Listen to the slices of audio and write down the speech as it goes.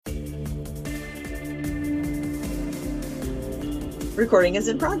Recording is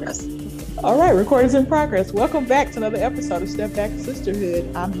in progress. All right, recording is in progress. Welcome back to another episode of Step Back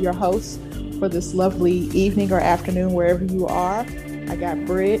Sisterhood. I'm your host for this lovely evening or afternoon, wherever you are. I got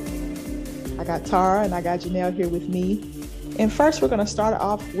Britt, I got Tara, and I got Janelle here with me. And first, we're going to start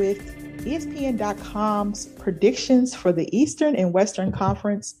off with ESPN.com's predictions for the Eastern and Western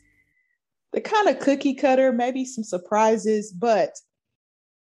Conference. The kind of cookie cutter, maybe some surprises, but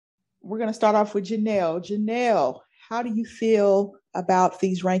we're going to start off with Janelle. Janelle, how do you feel about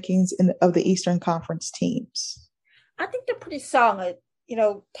these rankings of the Eastern Conference teams? I think they're pretty solid,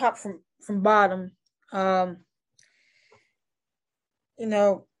 top from bottom. You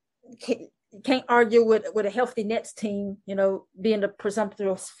can't argue with a healthy Nets team, being the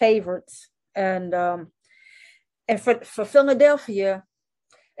presumptive favorites. And for Philadelphia,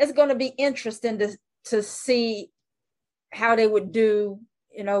 it's going to be interesting to see how they would do,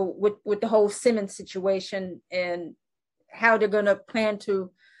 with the whole Simmons situation and how they're going to plan to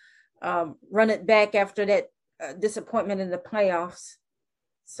run it back after that disappointment in the playoffs.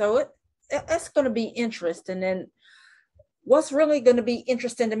 So that's going to be interesting. And what's really going to be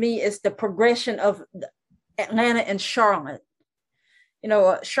interesting to me is the progression of Atlanta and Charlotte.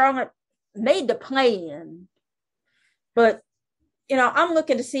 Charlotte made the play-in, but, I'm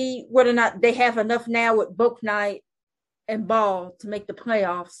looking to see whether or not they have enough now with Bouknight and Ball to make the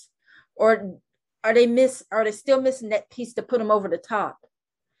playoffs, or are they still missing that piece to put them over the top?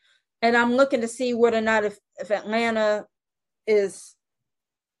 And I'm looking to see whether or not if Atlanta has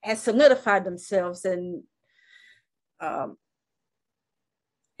solidified themselves and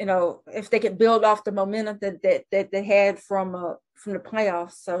if they could build off the momentum that they had from the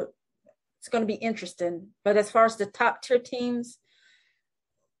playoffs. So it's going to be interesting. But as far as the top tier teams,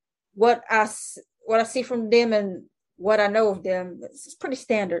 what I see from them and what I know of them, it's pretty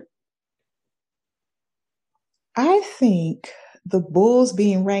standard. I think the Bulls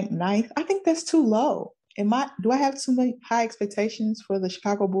being ranked ninth, I think that's too low. Do I have too many high expectations for the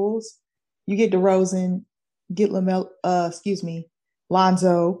Chicago Bulls? You get DeRozan, get Lonzo,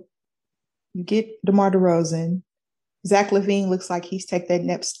 you get DeMar DeRozan. Zach LaVine looks like he's taken that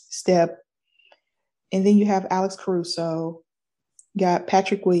next step. And then you have Alex Caruso, got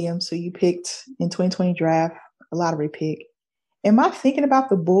Patrick Williams, who you picked in 2020 draft, a lottery pick. Am I thinking about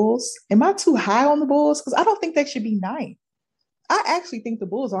the Bulls? Am I too high on the Bulls? Because I don't think they should be ninth. I actually think the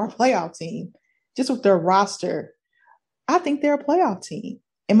Bulls are a playoff team, just with their roster. I think they're a playoff team.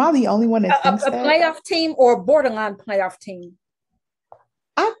 Am I the only one that thinks that? A playoff team or a borderline playoff team?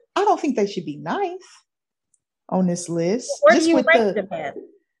 I don't think they should be ninth on this list. Where do you rank them at?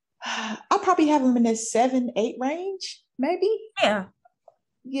 I'll probably have them in the 7-8 range, maybe.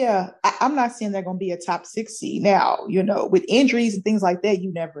 Yeah, I'm not saying they're going to be a top 6 seed. Now, with injuries and things like that,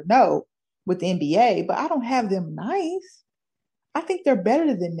 you never know with the NBA, but I don't have them ninth. I think they're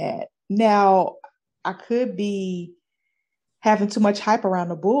better than that. Now, I could be having too much hype around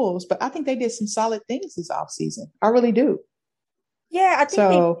the Bulls, but I think they did some solid things this offseason. I really do. Yeah, I think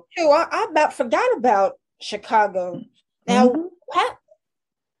they do too. I about forgot about Chicago. Now,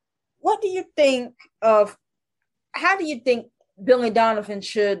 what do you think of, how do you think Billy Donovan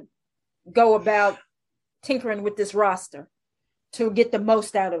should go about tinkering with this roster to get the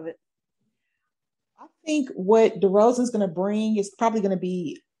most out of it? I think what DeRozan's going to bring is probably going to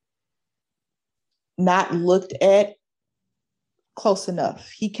be not looked at close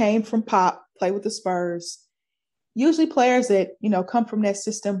enough. He came from Pop, played with the Spurs. Usually players that, come from that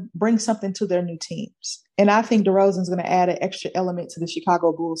system bring something to their new teams. And I think DeRozan's going to add an extra element to the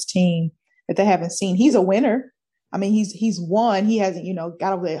Chicago Bulls team that they haven't seen. He's a winner. I mean, he's won. He hasn't,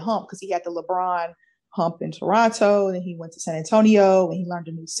 got over that hump because he had the LeBron hump in Toronto, and then he went to San Antonio and he learned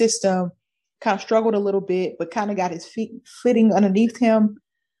a new system, kind of struggled a little bit, but kind of got his feet fitting underneath him.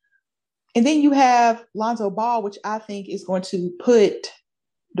 And then you have Lonzo Ball, which I think is going to put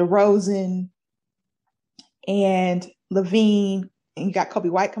DeRozan and LaVine, and you got Kobe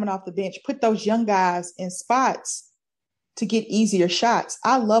White coming off the bench, put those young guys in spots to get easier shots.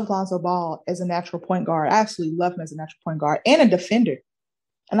 I love Lonzo Ball as a natural point guard. I absolutely love him as a natural point guard and a defender.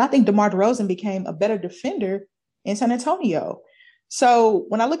 And I think DeMar DeRozan became a better defender in San Antonio. So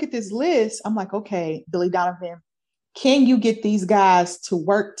when I look at this list, I'm like, okay, Billy Donovan, can you get these guys to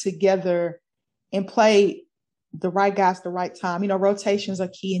work together and play the right guys at the right time? Rotations are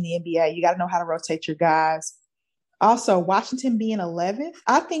key in the NBA. You got to know how to rotate your guys. Also, Washington being 11th,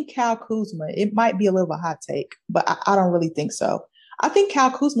 I think Kyle Kuzma, it might be a little of a hot take, but I don't really think so. I think Kyle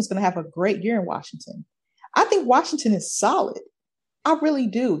Kuzma is going to have a great year in Washington. I think Washington is solid. I really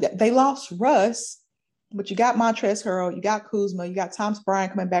do. They lost Russ, but you got Montrezl Harrell, you got Kuzma, you got Thomas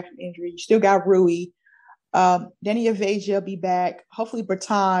Bryant coming back from injury. You still got Rui. Danny Avdija will be back. Hopefully,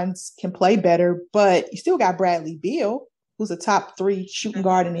 Bertans can play better, but you still got Bradley Beal, who's a top 3 shooting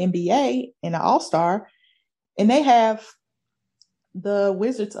guard in the NBA and an All Star, and they have the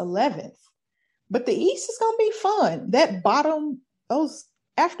Wizards 11th. But the East is going to be fun. That bottom, those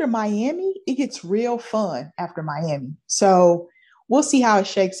after Miami, it gets real fun after Miami. So we'll see how it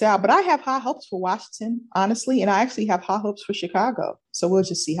shakes out. But I have high hopes for Washington, honestly, and I actually have high hopes for Chicago. So we'll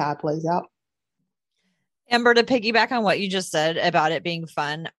just see how it plays out. Amber, to piggyback on what you just said about it being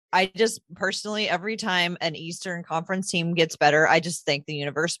fun, I just personally, every time an Eastern Conference team gets better, I just thank the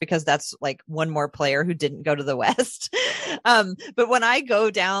universe, because that's like one more player who didn't go to the West. But when I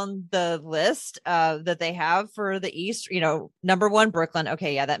go down the list that they have for the East, number 1, Brooklyn.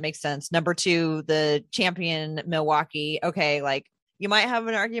 Okay, yeah, that makes sense. Number 2, the champion Milwaukee. Okay, like, you might have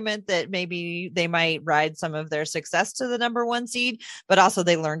an argument that maybe they might ride some of their success to the number 1 seed, but also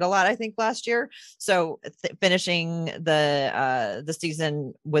they learned a lot, I think, last year. So finishing the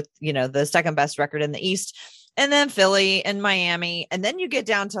season with, the second best record in the East, and then Philly and Miami. And then you get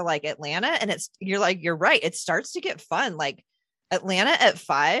down to like Atlanta, and you're right. It starts to get fun. Like Atlanta at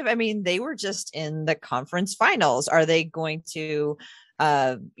 5. I mean, they were just in the conference finals. Are they going to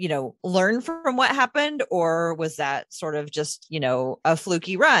learn from what happened, or was that sort of just, a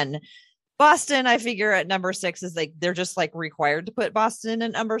fluky run? Boston, I figure at number 6 is like, they're just like required to put Boston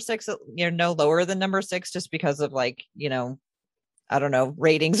at number 6, no lower than number 6, just because of like, I don't know,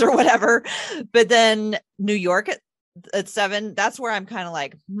 ratings or whatever. But then New York at 7, that's where I'm kind of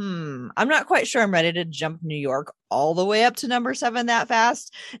like, I'm not quite sure I'm ready to jump New York all the way up to number 7 that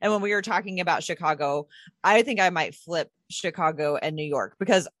fast. And when we were talking about Chicago, I think I might flip Chicago and New York,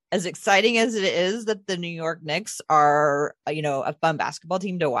 because as exciting as it is that the New York Knicks are, a fun basketball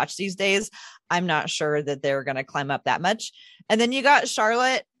team to watch these days, I'm not sure that they're going to climb up that much. And then you got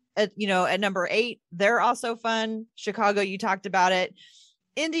Charlotte at number 8. They're also fun. Chicago, you talked about it.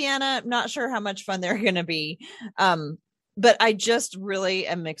 Indiana, not sure how much fun they're going to be. But I just really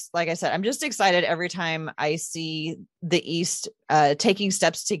am mixed. Like I said, I'm just excited every time I see the East taking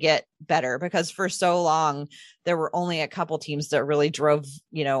steps to get better, because for so long there were only a couple teams that really drove,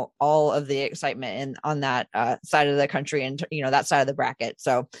 all of the excitement on that side of the country and, that side of the bracket.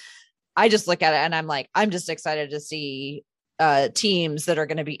 So I just look at it and I'm like, I'm just excited to see teams that are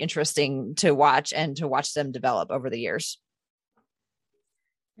going to be interesting to watch and to watch them develop over the years.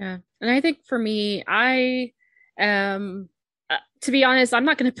 Yeah. And I think for me, to be honest, I'm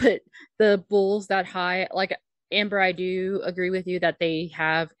not going to put the Bulls that high. Like Amber, I do agree with you that they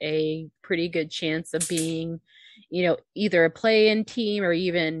have a pretty good chance of being, either a play-in team or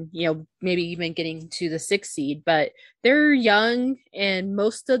even, maybe even getting to the 6th seed. But they're young, and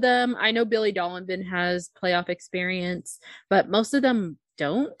most of them, I know Billy Donovan has playoff experience, but most of them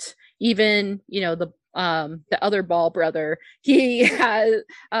don't. Even, the other Ball brother, he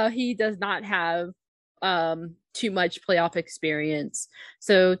does not have too much playoff experience.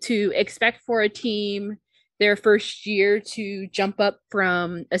 So to expect for a team their first year to jump up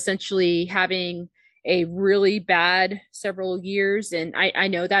from essentially having a really bad several years, and I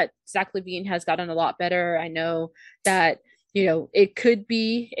know that Zach LaVine has gotten a lot better. I know that it could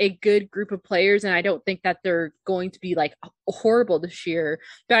be a good group of players, and I don't think that they're going to be like horrible this year.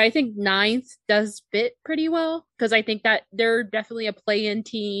 But I think 9th does fit pretty well, because I think that they're definitely a play-in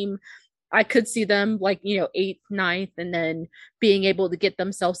team. I could see them like, 8th, 9th, and then being able to get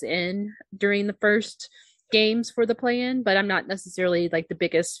themselves in during the first games for the play-in. But I'm not necessarily like the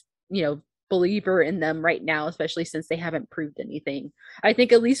biggest, believer in them right now, especially since they haven't proved anything. I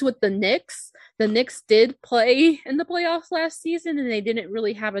think at least with the Knicks did play in the playoffs last season, and they didn't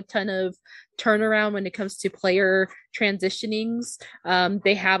really have a ton of turnaround when it comes to player transitionings.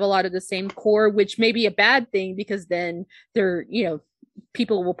 They have a lot of the same core, which may be a bad thing, because then they're,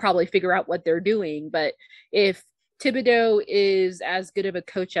 people will probably figure out what they're doing. But if Thibodeau is as good of a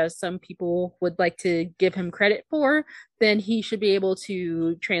coach as some people would like to give him credit for, then he should be able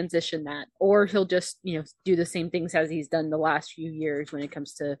to transition that, or he'll just, do the same things as he's done the last few years when it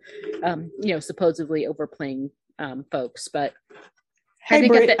comes to, supposedly overplaying folks. But hey,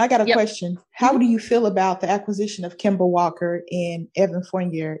 Britt, I got a question. How do you feel about the acquisition of Kemba Walker and Evan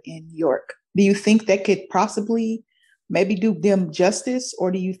Fournier in New York? Do you think that could possibly maybe do them justice, or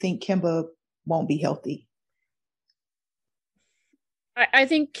do you think Kemba won't be healthy? I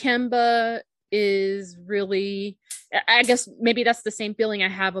think Kemba is really, I guess maybe that's the same feeling I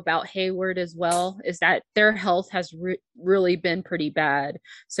have about Hayward as well, is that their health has really been pretty bad.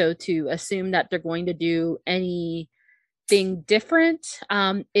 So to assume that they're going to do any being different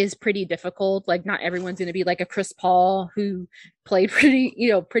is pretty difficult. Like not everyone's going to be like a Chris Paul who played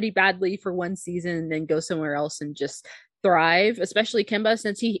pretty badly for one season and then go somewhere else and just thrive, especially Kemba,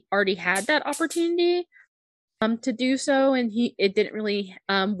 since he already had that opportunity to do so, and it didn't really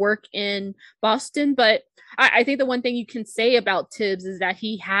work in Boston. But I think the one thing you can say about Tibbs is that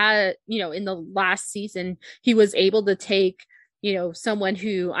he had, in the last season, he was able to take, someone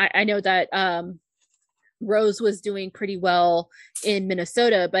who I know that Rose was doing pretty well in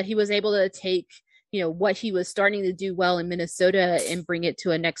Minnesota, but he was able to take, what he was starting to do well in Minnesota and bring it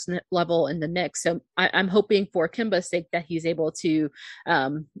to a next level in the Knicks. So I'm hoping for Kemba's sake that he's able to,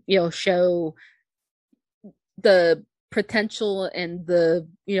 show the potential and the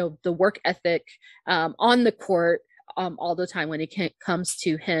work ethic on the court all the time when it comes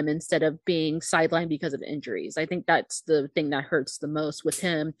to him, instead of being sidelined because of injuries. I think that's the thing that hurts the most with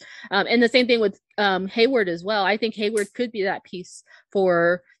him. And the same thing with Hayward as well. I think Hayward could be that piece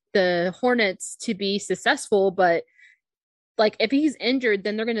for the Hornets to be successful, but like if he's injured,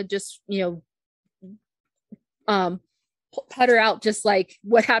 then they're going to just, putter out, just like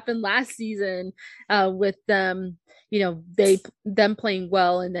what happened last season with them, them playing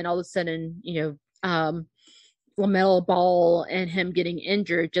well, and then all of a sudden, LaMelo Ball and him getting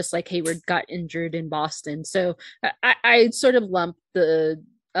injured, just like Hayward got injured in Boston. So I sort of lump the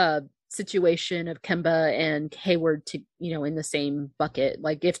situation of Kemba and Hayward to, in the same bucket.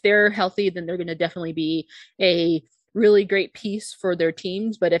 Like if they're healthy, then they're going to definitely be a really great piece for their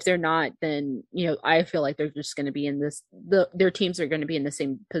teams. But if they're not, then, I feel like they're just going to be in their teams are going to be in the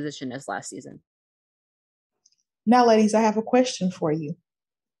same position as last season. Now, ladies, I have a question for you.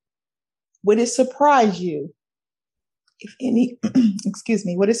 Would it surprise you if any,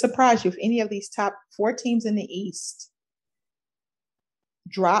 would it surprise you if any of these top 4 teams in the East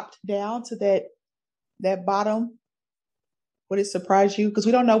dropped down to that bottom? Would it surprise you? Because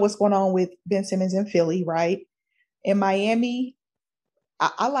we don't know what's going on with Ben Simmons in Philly, right? In Miami,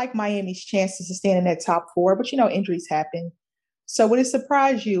 I like Miami's chances to stand in that top 4, but injuries happen. So would it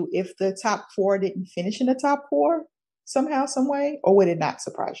surprise you if the top 4 didn't finish in the top 4 somehow, some way, or would it not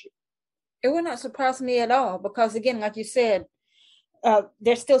surprise you? It would not surprise me at all, because again, like you said,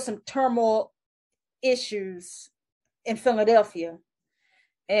 there's still some turmoil issues in Philadelphia,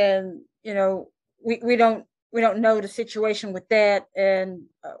 and we don't know the situation with that, and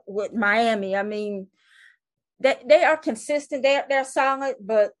with Miami. I mean, that they are consistent, they're solid,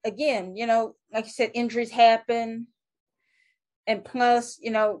 but again, like you said, injuries happen, and plus,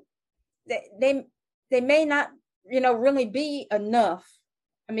 they may not, really be enough.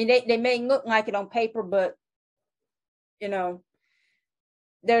 I mean, they may look like it on paper, but,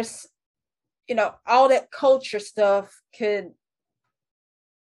 there's, all that culture stuff could,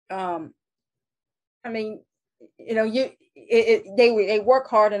 they work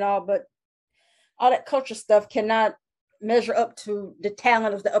hard and all, but all that culture stuff cannot measure up to the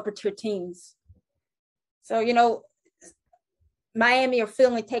talent of the upper tier teams. So, Miami or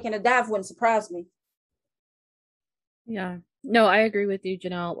Philly taking a dive wouldn't surprise me. Yeah. No, I agree with you,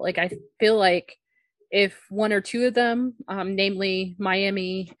 Janelle. Like, I feel like if one or two of them, namely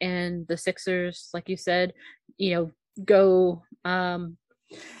Miami and the Sixers, like you said, go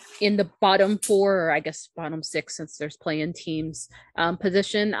in the bottom 4, or I guess bottom 6, since there's play-in teams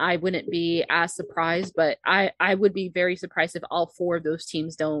position, I wouldn't be as surprised, but I would be very surprised if all 4 of those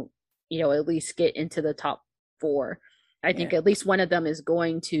teams don't, at least get into the top 4. I think at least one of them is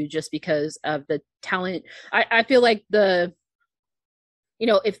going to, just because of the talent. I feel like if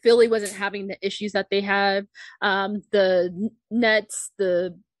Philly wasn't having the issues that they have, the Nets,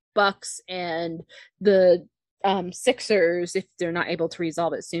 the Bucks, and the Sixers, if they're not able to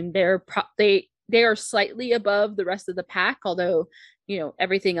resolve it soon, they are slightly above the rest of the pack, although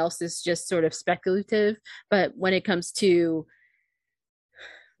everything else is just sort of speculative. But when it comes to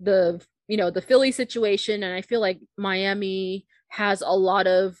the Philly situation, and I feel like Miami has a lot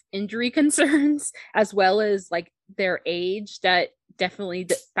of injury concerns, as well as like their age, that definitely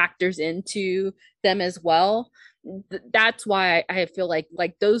factors into them as well. That's why I feel like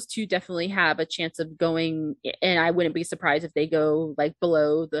those two definitely have a chance of going, and I wouldn't be surprised if they go like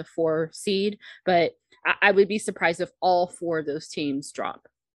below the 4 seed, but I would be surprised if all 4 of those teams drop.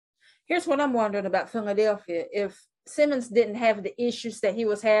 Here's what I'm wondering about Philadelphia. If Simmons didn't have the issues that he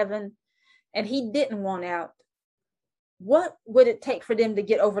was having and he didn't want out, what would it take for them to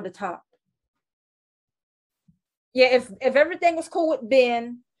get over the top? Yeah, if everything was cool with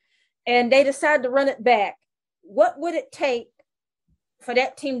Ben and they decided to run it back, what would it take for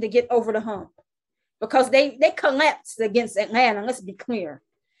that team to get over the hump? Because they collapsed against Atlanta, let's be clear.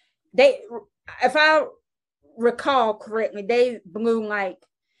 If I recall correctly, they blew like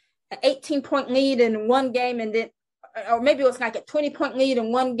an 18-point lead in one game, and then, or maybe it was like a 20-point lead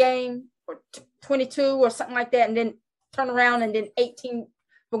in one game, or 22 or something like that, and then turn around and then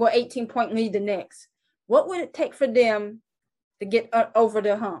 18-point lead the next. What would it take for them to get over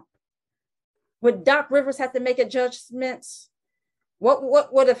the hump? Would Doc Rivers have to make adjustments? What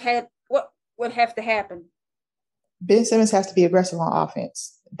would have to happen? Ben Simmons has to be aggressive on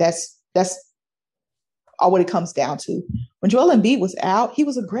offense. That's all what it comes down to. When Joel Embiid was out, he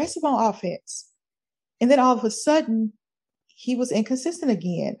was aggressive on offense. And then all of a sudden, he was inconsistent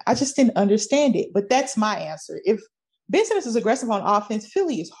again. I just didn't understand it. But that's my answer. If Ben Simmons is aggressive on offense,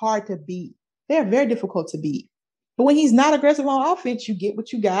 Philly is hard to beat. They are very difficult to beat. But when he's not aggressive on offense, you get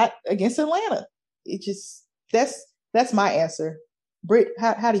what you got against Atlanta. It just, that's my answer. Britt,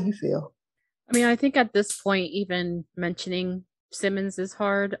 how do you feel? I mean, I think at this point, even mentioning Simmons is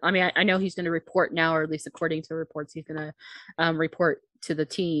hard. I mean, I know he's going to report now, or at least according to reports, he's going to report to the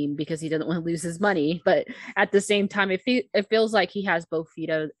team because he doesn't want to lose his money. But at the same time, it feels like he has both feet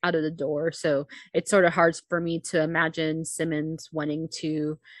out of the door. So it's sort of hard for me to imagine Simmons wanting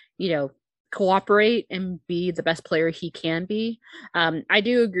to, cooperate and be the best player he can be. I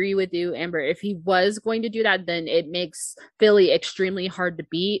do agree with you, Amber. If he was going to do that, then it makes Philly extremely hard to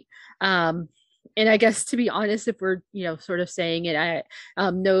beat. And I guess, to be honest, if we're, sort of saying it,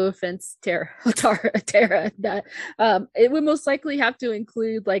 no offense, Tara, that it would most likely have to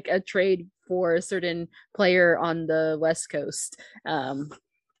include like a trade for a certain player on the West Coast.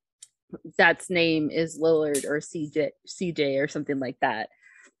 That's name is Lillard or CJ or something like that.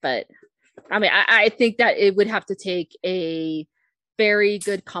 But I mean, I think that it would have to take a very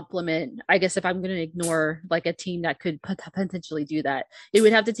good compliment. I guess if I'm going to ignore like a team that could potentially do that, it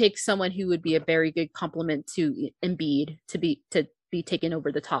would have to take someone who would be a very good compliment to Embiid to be taken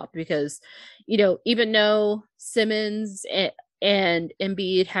over the top, because, even though Simmons and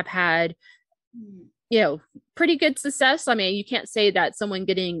Embiid have had, pretty good success. I mean, you can't say that someone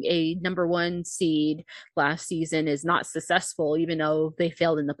getting a number 1 seed last season is not successful, even though they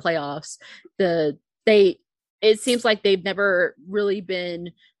failed in the playoffs. It seems like they've never really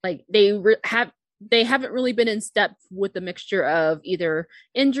been like they haven't really been in step with the mixture of either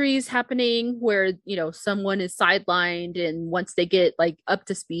injuries happening where, someone is sidelined, and once they get like up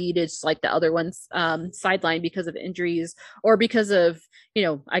to speed, it's like the other one's sidelined because of injuries or because of,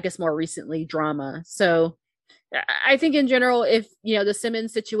 I guess more recently, drama. So I think in general, if, the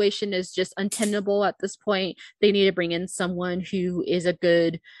Simmons situation is just untenable at this point, they need to bring in someone who is a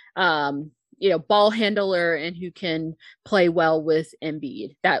good, ball handler and who can play well with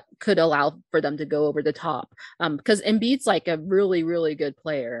Embiid. That could allow for them to go over the top. Because Embiid's like a really, really good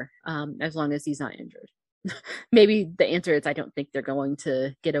player, as long as he's not injured. Maybe the answer is I don't think they're going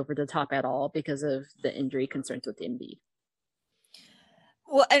to get over the top at all because of the injury concerns with Embiid.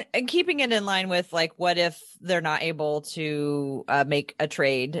 Well, and keeping it in line with like, what if they're not able to make a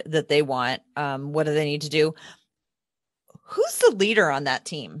trade that they want? What do they need to do? Who's the leader on that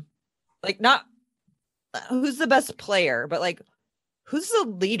team? Like, not who's the best player, but like, who's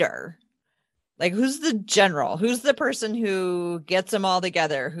the leader? Like, who's the general? Who's the person who gets them all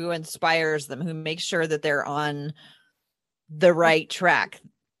together, who inspires them, who makes sure that they're on the right track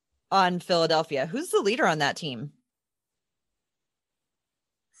on Philadelphia? Who's the leader on that team?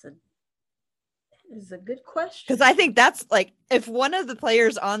 That is a good question. Because I think that's like, if one of the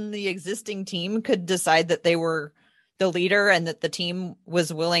players on the existing team could decide that they were the leader and that the team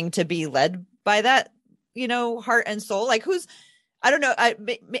was willing to be led by that, heart and soul, like I don't know,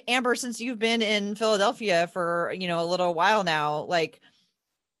 Amber, since you've been in Philadelphia for, a little while now, like,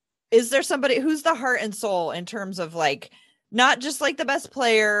 is there somebody who's the heart and soul in terms of like, not just like the best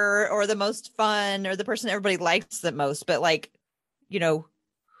player or the most fun or the person everybody likes the most, but like,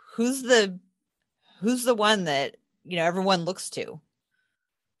 who's the one that, everyone looks to?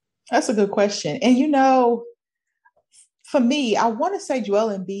 That's a good question. And, for me, I want to say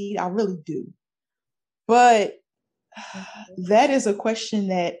Joel Embiid. I really do. But that is a question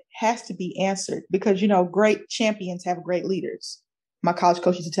that has to be answered because, great champions have great leaders. My college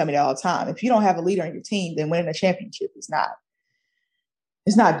coach used to tell me that all the time. If you don't have a leader on your team, then winning a championship is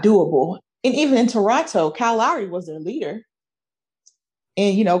not doable. And even in Toronto, Kyle Lowry was their leader.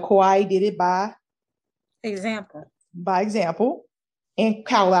 And, Kawhi did it by example. And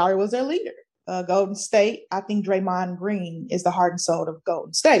Kyle Lowry was their leader. Golden State, I think Draymond Green is the heart and soul of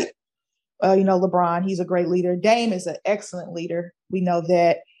Golden State. LeBron, he's a great leader. Dame is an excellent leader. We know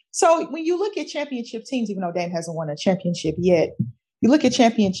that. So when you look at championship teams, even though Dame hasn't won a championship yet, you look at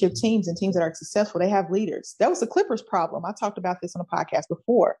championship teams and teams that are successful, they have leaders. That was the Clippers' problem. I talked about this on a podcast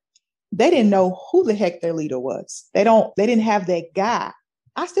before. they didn't know who the heck their leader was. They didn't have that guy.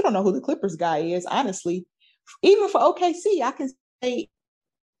 I still don't know who the Clippers guy is, honestly. Even for OKC, I can say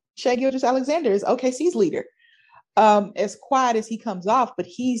Shai Gilgeous-Alexander is OKC's leader. As quiet as he comes off, but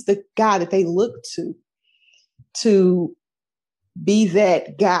he's the guy that they look to be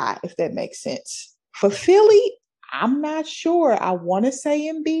that guy, if that makes sense. For Philly, I'm not sure. I want to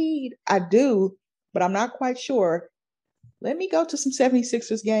say Embiid. I do, but I'm not quite sure. Let me go to some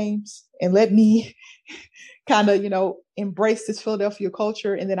 76ers games and let me kind of, embrace this Philadelphia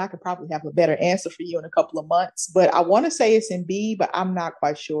culture. And then I could probably have a better answer for you in a couple of months. But I want to say it's Embiid, but I'm not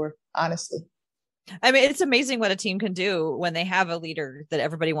quite sure, honestly. I mean, it's amazing what a team can do when they have a leader that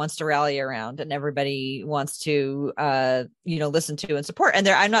everybody wants to rally around and everybody wants to, listen to and support. And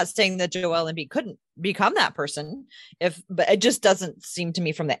I'm not saying that Joel Embiid couldn't become that person, but it just doesn't seem to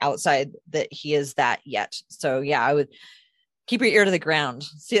me from the outside that he is that yet. So yeah, I would keep your ear to the ground.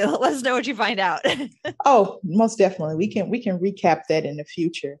 See, let us know what you find out. Oh, most definitely. We can recap that in the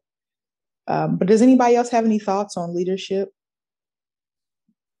future. But does anybody else have any thoughts on leadership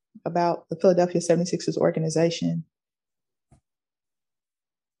about the Philadelphia 76ers organization?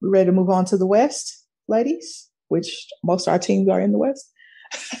 We ready to move on to the West, ladies? Which most of our teams are in the West.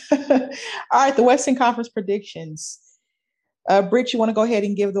 All right, the Western Conference predictions. Britt, you want to go ahead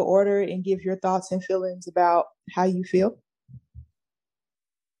and give the order and give your thoughts and feelings about how you feel?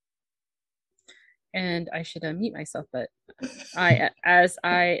 And I should unmute myself, but as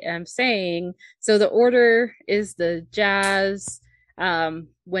I am saying, so the order is the Jazz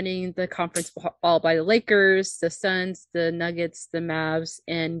winning the conference all by the Lakers, the Suns, the Nuggets, the Mavs,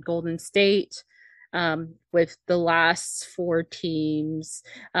 and Golden State, with the last four teams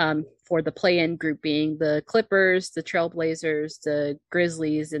for the play-in group being the Clippers, the Trailblazers, the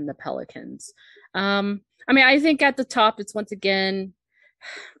Grizzlies, and the Pelicans. I think at the top, it's once again,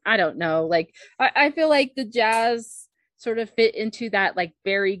 I don't know. Like, I feel like the Jazz sort of fit into that like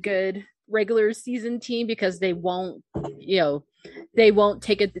very good regular season team because they won't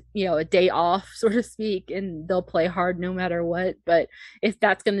take a day off, so to speak, and they'll play hard no matter what. But if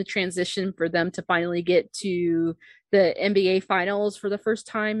that's going to transition for them to finally get to the NBA finals for the first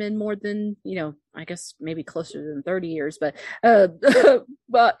time in more than, I guess maybe closer than 30 years, but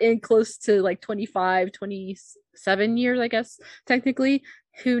in close to like 25, 27 years, I guess, technically,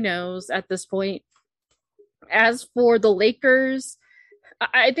 who knows at this point. As for the Lakers,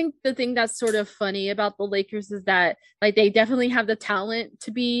 I think the thing that's sort of funny about the Lakers is that like they definitely have the talent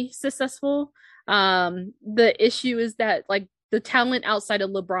to be successful. The issue is that like the talent outside of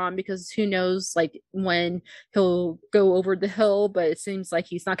LeBron, because who knows like when he'll go over the hill, but it seems like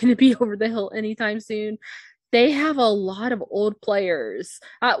he's not going to be over the hill anytime soon. They have a lot of old players.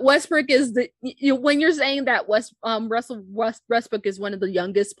 Westbrook is when you're saying that Russell Westbrook is one of the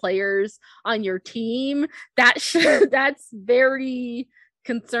youngest players on your team, that's very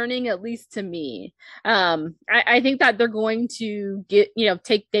concerning, at least to me. I think that they're going to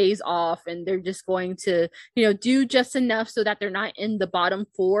take days off and they're just going to do just enough so that they're not in the bottom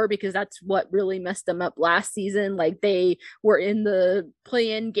four, because that's what really messed them up last season. Like they were in the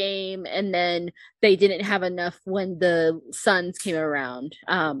play-in game and then they didn't have enough when the Suns came around.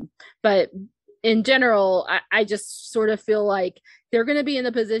 But in general, I just sort of feel like they're going to be in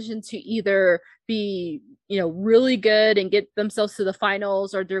the position to either be really good and get themselves to the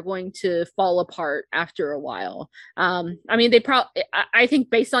finals, or they're going to fall apart after a while. I think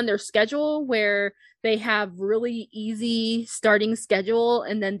based on their schedule, where they have really easy starting schedule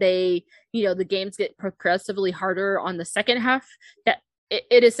and then they the games get progressively harder on the second half, that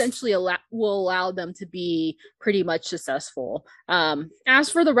it essentially will allow them to be pretty much successful. As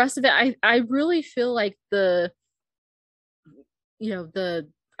for the rest of it, I really feel like the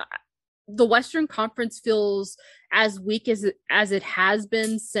Western Conference feels as weak as it has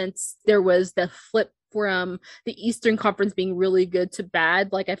been since there was the flip from the Eastern Conference being really good to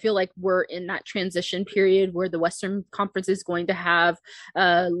bad. Like I feel like we're in that transition period where the Western Conference is going to have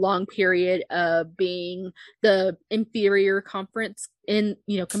a long period of being the inferior conference in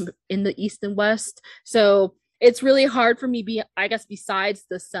the East and West. So it's really hard for me, besides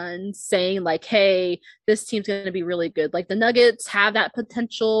the Suns saying like, hey, this team's going to be really good. Like the Nuggets have that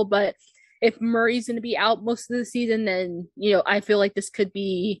potential, but if Murray's going to be out most of the season, then, I feel like this could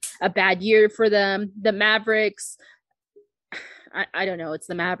be a bad year for them. The Mavericks, I don't know. It's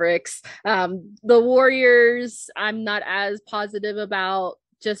the Mavericks. The Warriors, I'm not as positive about,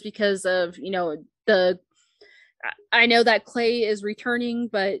 just because of, I know that Clay is returning,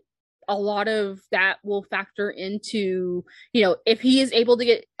 but a lot of that will factor into, if he is able to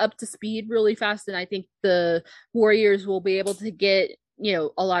get up to speed really fast, then I think the Warriors will be able to get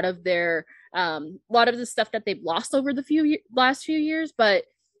a lot of their a lot of the stuff that they've lost over the last few years. But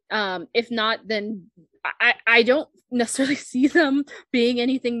if not, then I don't necessarily see them being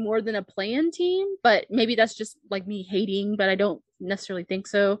anything more than a play-in team, but maybe that's just like me hating, but I don't necessarily think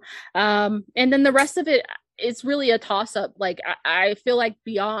so. And then the rest of it, it's really a toss-up. Like I feel like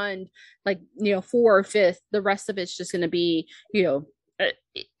beyond like 4th or 5th, the rest of it's just going to be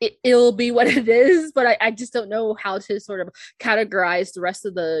it'll be what it is, but I just don't know how to sort of categorize the rest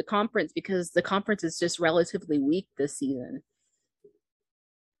of the conference, because the conference is just relatively weak this season.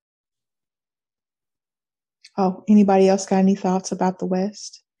 Oh, anybody else got any thoughts about the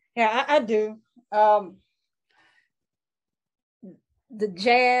West? Yeah, I do. The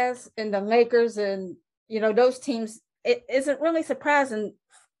Jazz and the Lakers and, those teams, it isn't really surprising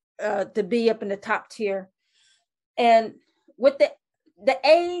to be up in the top tier. And with the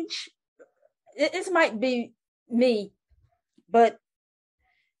age, this might be me, but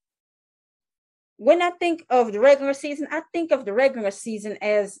when I think of the regular season, I think of the regular season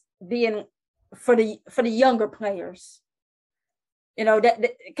as being for the younger players,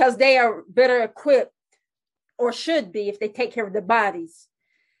 that because they are better equipped, or should be, if they take care of their bodies,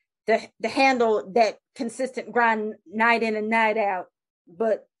 to handle that consistent grind night in and night out.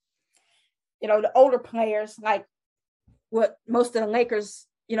 But the older players, like what most of the Lakers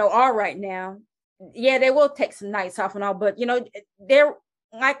are right now, yeah, they will take some nights off and all, but they're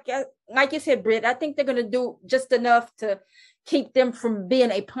like you said, Britt, I think they're going to do just enough to keep them from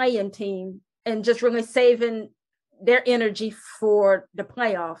being a play-in team and just really saving their energy for the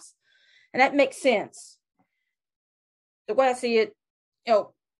playoffs. And that makes sense. The way I see it,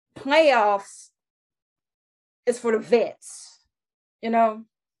 playoffs is for the vets, that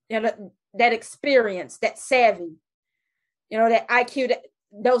experience, that savvy, that IQ,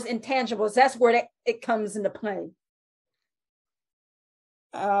 those intangibles, that's where it comes into play.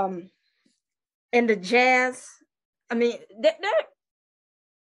 And the Jazz, I mean,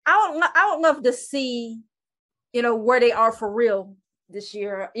 I would love to see, where they are for real this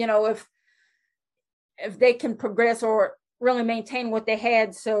year. If they can progress or really maintain what they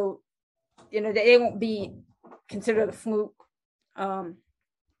had, so they won't be considered a fluke. But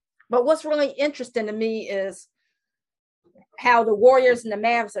what's really interesting to me is how the Warriors and the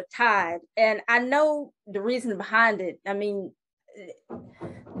Mavs are tied, and I know the reason behind it. I mean,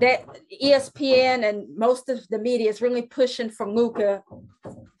 that ESPN and most of the media is really pushing for Luka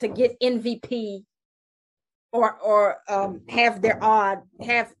to get MVP or have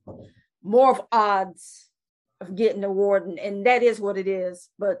more of odds of getting the award, and that is what it is.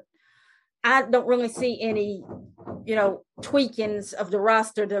 But I don't really see any, tweakings of the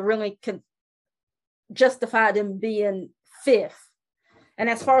roster that really can justify them being 5th. And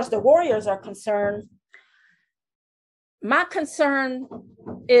as far as the Warriors are concerned, my concern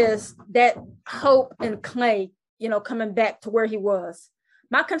is that hope and Clay, coming back to where he was.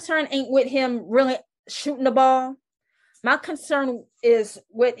 My concern ain't with him really shooting the ball. My concern is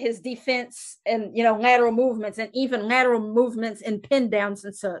with his defense and, lateral movements, and even lateral movements and pin downs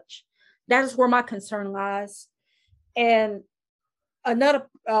and such. That is where my concern lies. And another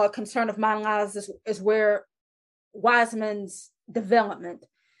concern of mine lies is where Wiseman's development.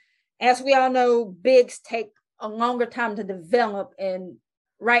 As we all know, bigs take a longer time to develop. And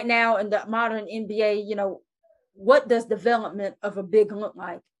right now in the modern NBA, what does development of a big look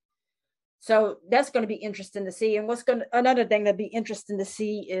like? So that's going to be interesting to see. And another thing that'd be interesting to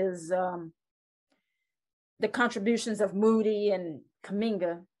see is the contributions of Moody and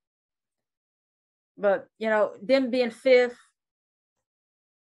Kuminga. But, them being 5th,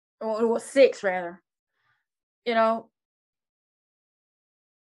 or 6th rather,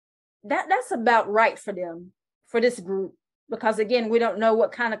 that's about right for them, for this group, because again, we don't know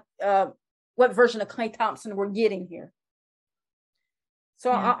what kind of what version of Klay Thompson we're getting here. So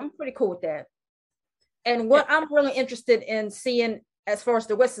yeah. I'm pretty cool with that. And what I'm really interested in seeing as far as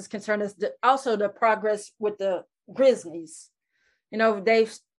the West is concerned is also the progress with the Grizzlies.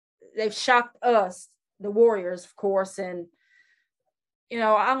 They've shocked us, the Warriors, of course, and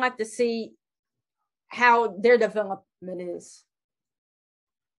I like to see how their development is.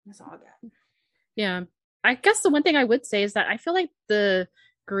 That's all I got. Yeah. I guess the one thing I would say is that I feel like the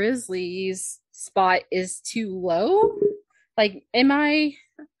Grizzlies spot is too low. Like, am I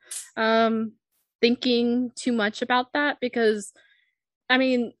thinking too much about that? Because, I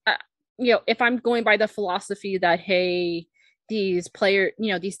mean, if I'm going by the philosophy that, hey, these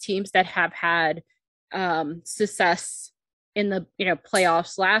teams that have had success in the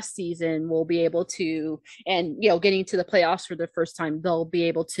playoffs last season will be able to, and getting to the playoffs for the first time, they'll be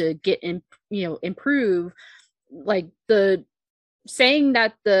able to get in, improve. Like, the saying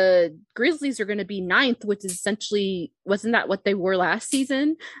that the Grizzlies are going to be ninth, which is essentially, wasn't that what they were last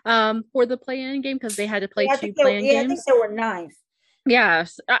season for the play-in game, because they had to play two play-in games? I think they were ninth. Yeah.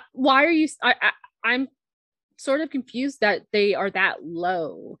 Why are you? I'm sort of confused that they are that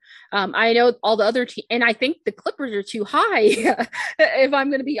low. I know all the other teams, and I think the Clippers are too high, if I'm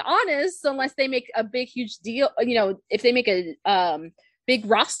going to be honest, unless they make a big, huge deal, if they make a big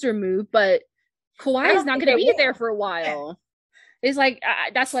roster move, but Kawhi is not going to be there for a while. It's like,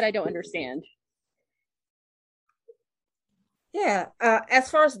 that's what I don't understand. Yeah. As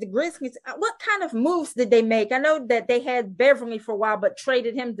far as the Grizzlies, what kind of moves did they make? I know that they had Beverly for a while, but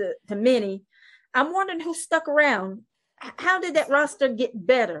traded him to Minnie. I'm wondering who stuck around. How did that roster get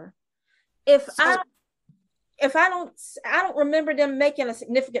better? I don't remember them making a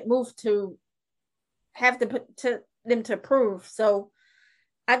significant move to have to put them to approve. So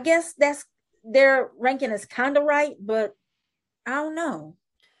I guess that's their ranking is kind of right, but I don't know.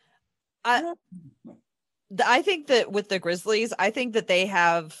 I think that with the Grizzlies, I think that they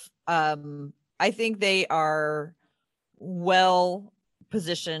have, I think they are well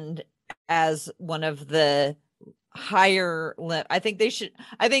positioned as one of the higher. I think they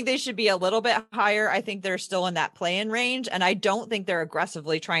should be a little bit higher. I think they're still in that play-in range, and I don't think they're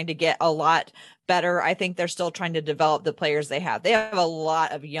aggressively trying to get a lot better. I think they're still trying to develop the players they have. They have a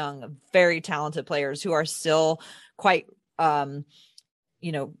lot of young, very talented players who are still quite, quite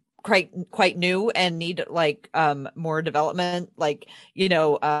new and need more development.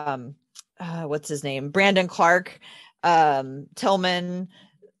 What's his name? Brandon Clark, Tillman.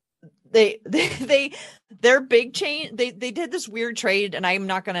 Their big change. They did this weird trade, and I'm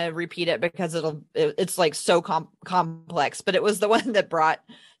not going to repeat it because it's like so complex. But it was the one that brought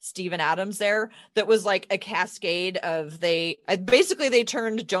Steven Adams there. That was like a cascade of they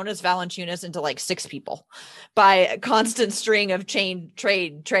turned Jonas Valanciunas into like 6 people by a constant string of trade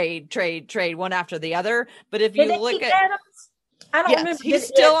one after the other. But if you look at Adams, I don't remember. He's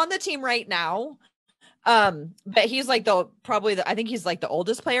still on the team right now. But he's like I think he's like the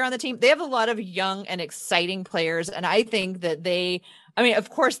oldest player on the team. They have a lot of young and exciting players, and I think that of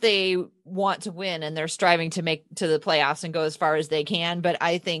course they want to win and they're striving to make to the playoffs and go as far as they can, but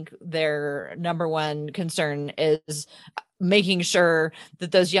I think their number one concern is making sure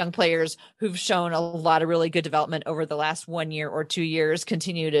that those young players who've shown a lot of really good development over the last 1 year or 2 years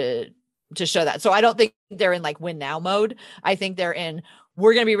continue to show that. So I don't think they're in like win now mode. I think they're in,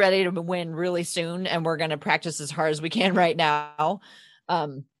 we're going to be ready to win really soon, and we're going to practice as hard as we can right now.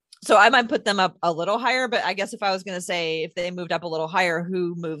 So I might put them up a little higher, but I guess if I was going to say if they moved up a little higher,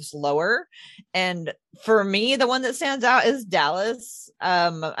 who moves lower? And for me, the one that stands out is Dallas.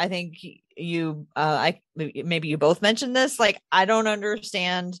 I think maybe you both mentioned this. Like, I don't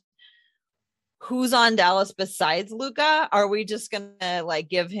understand who's on Dallas besides Luka. Are we just gonna like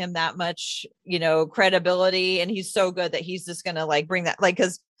give him that much, credibility? And he's so good that he's just gonna like bring that, like,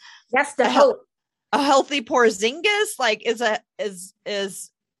 because that's the hope. A healthy Porzingis, like, is a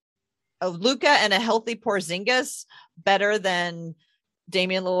Luka and a healthy Porzingis better than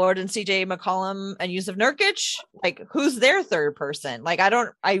Damian Lillard and CJ McCollum and Yusuf Nurkic? Like, who's their third person? Like, I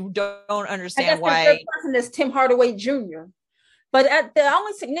don't understand why. The third person is Tim Hardaway Jr. But the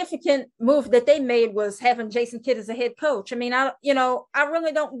only significant move that they made was having Jason Kidd as a head coach. I mean, I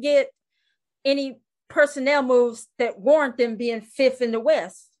really don't get any personnel moves that warrant them being 5th in the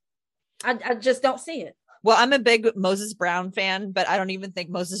West. I just don't see it. Well, I'm a big Moses Brown fan, but I don't even think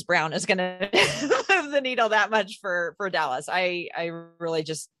Moses Brown is going to move the needle that much for Dallas. I really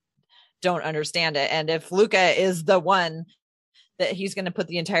just don't understand it. And if Luka is the one that he's going to put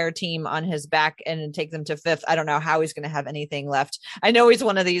the entire team on his back and take them to 5th, I don't know how he's going to have anything left. I know he's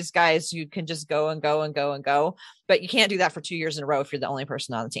one of these guys who can just go and go and go and go, but you can't do that for 2 years in a row if you're the only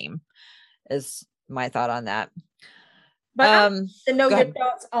person on the team, is my thought on that. But I want to know your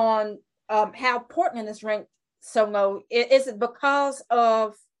thoughts on how Portland is ranked so low. Is it because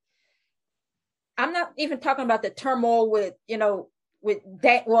of, I'm not even talking about the turmoil with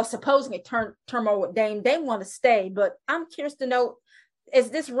supposedly turmoil with Dame. They want to stay, but I'm curious to know, is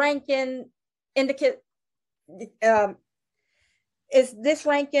this ranking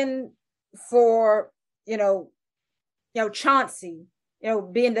for Chauncey,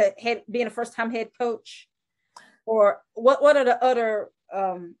 being a first-time head coach, or what are the other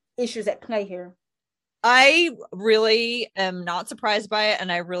issues at play here? I really am not surprised by it,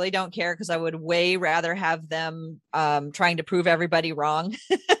 and I really don't care, because I would way rather have them trying to prove everybody wrong.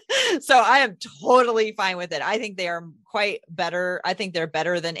 So I am totally fine with it. I think they are quite better. I think they're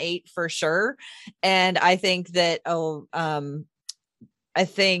better than 8 for sure. And I think that the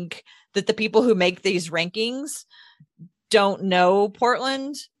people who make these rankings don't know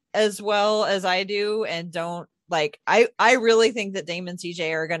Portland as well as I do, and don't like, I really think that Dame and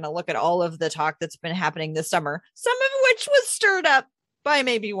CJ are going to look at all of the talk that's been happening this summer, some of which was stirred up by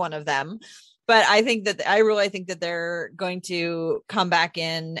maybe one of them. But I really think that they're going to come back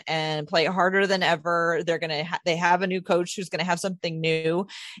in and play harder than ever. They're going to, they have a new coach who's going to have something new.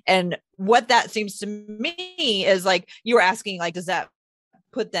 And what that seems to me is like, you were asking, like, does that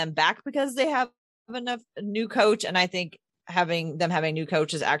put them back because they have enough new coach? And I think having new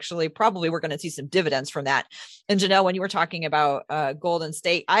coaches, actually, probably we're going to see some dividends from that. And Janelle, when you were talking about Golden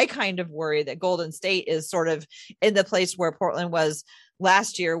State, I kind of worry that Golden State is sort of in the place where Portland was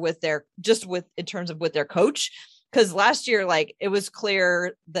last year with their, just with, in terms of with their coach. Because last year, like, it was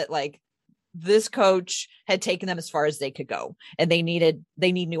clear that like this coach had taken them as far as they could go, and they need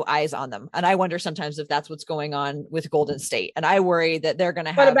new eyes on them. And I wonder sometimes if that's what's going on with Golden State. And I worry that they're going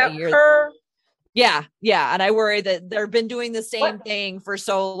to have a year. Kerr? Yeah. And I worry that they've been doing the same thing for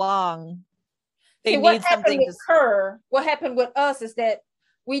so long. They need something to Kerr. What happened with us is that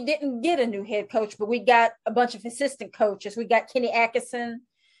we didn't get a new head coach, but we got a bunch of assistant coaches. We got Kenny Atkinson,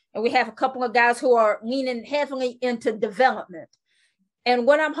 and we have a couple of guys who are leaning heavily into development. And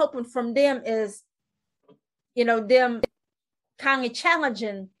what I'm hoping from them is, you know, them kind of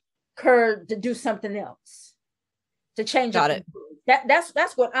challenging Kerr to do something else, to change. Got it.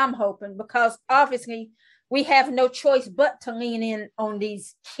 That's what I'm hoping, because obviously we have no choice but to lean in on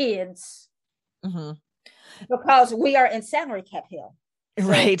these kids, because we are in salary cap hell. So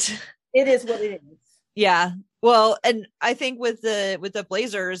right. It is what it is. Yeah. Well, and I think with the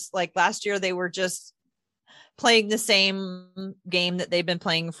Blazers, like last year, they were just playing the same game that they've been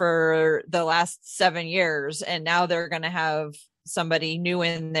playing for the last 7 years. And now they're going to have somebody new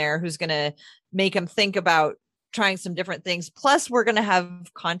in there who's going to make them think about trying some different things. Plus we're going to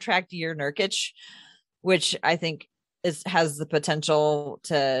have contract year Nurkic, which I think has the potential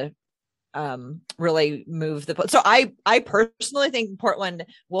to really move the. So I personally think Portland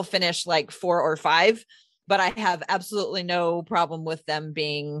will finish like 4 or 5, but I have absolutely no problem with them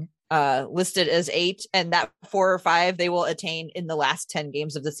being listed as 8, and that 4 or 5 they will attain in the last 10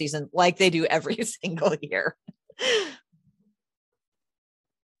 games of the season, like they do every single year.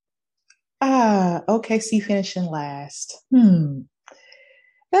 OKC finishing last.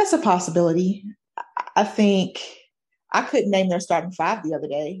 That's a possibility. I think I couldn't name their starting 5 the other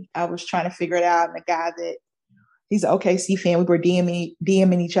day. I was trying to figure it out, and the guy that he's an OKC fan, we were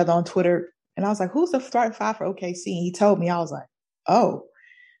DMing each other on Twitter, and I was like, "Who's the starting 5 for OKC?" And he told me. I was like, "Oh."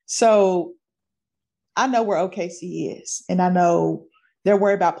 So I know where OKC is, and I know they're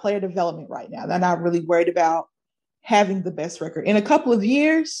worried about player development right now. They're not really worried about having the best record. In a couple of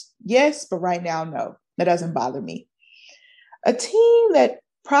years, yes, but right now, no. That doesn't bother me. A team that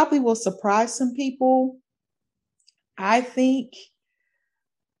probably will surprise some people, I think,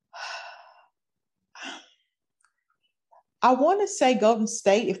 I want to say Golden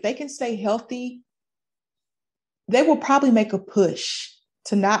State. If they can stay healthy, they will probably make a push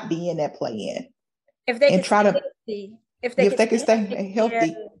to not be in that play-in. If they can stay healthy. If they can stay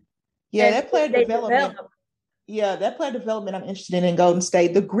healthy. Yeah, that player development. Yeah, that player development I'm interested in Golden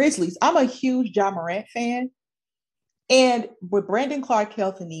State. The Grizzlies, I'm a huge Ja Morant fan. And with Brandon Clark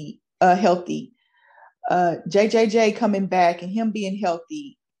healthy, JJJ coming back and him being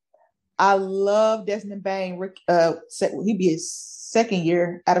healthy, I love Desmond Bane. He'd be his third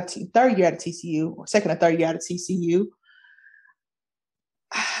year out of TCU, or second or third year out of TCU.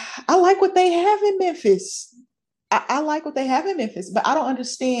 I like what they have in Memphis. I like what they have in Memphis, but I don't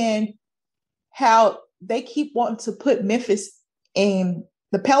understand how they keep wanting to put Memphis and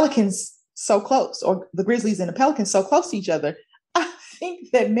the Pelicans so close, or the Grizzlies and the Pelicans so close to each other. I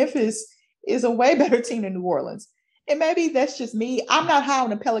think that Memphis is a way better team than New Orleans. And maybe that's just me. I'm not high on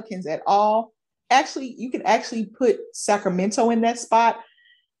the Pelicans at all. Actually, you can actually put Sacramento in that spot.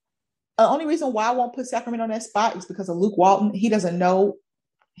 The only reason why I won't put Sacramento in that spot is because of Luke Walton. He doesn't know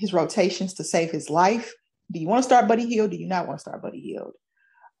his rotations to save his life. Do you want to start Buddy Hield? Do you not want to start Buddy Hield?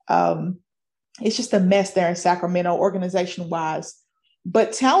 It's just a mess there in Sacramento, organization-wise.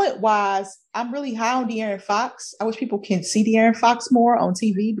 But talent-wise, I'm really high on De'Aaron Fox. I wish people can see De'Aaron Fox more on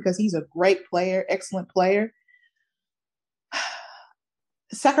TV, because he's a great player, excellent player.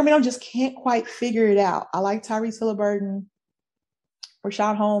 Sacramento just can't quite figure it out. I like Tyrese Haliburton.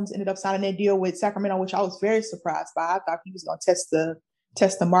 Rashad Holmes ended up signing that deal with Sacramento, which I was very surprised by. I thought he was going to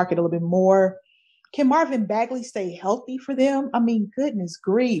test the market a little bit more. Can Marvin Bagley stay healthy for them? I mean, goodness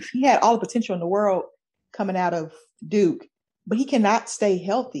grief. He had all the potential in the world coming out of Duke, but he cannot stay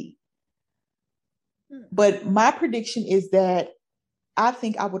healthy. But my prediction is that I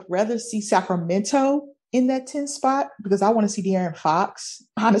think I would rather see Sacramento in that 10 spot because I want to see De'Aaron Fox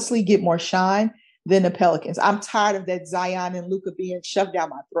honestly get more shine than the Pelicans. I'm tired of that Zion and Luka being shoved down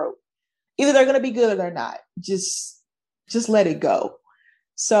my throat. Either they're going to be good or they're not. Just let it go.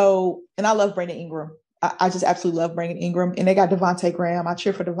 So, and I love Brandon Ingram. I just absolutely love Brandon Ingram. And they got Devontae Graham. I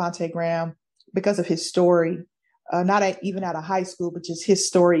cheer for Devontae Graham because of his story, even out of high school, but just his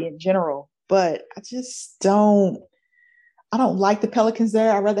story in general. But I just don't like the Pelicans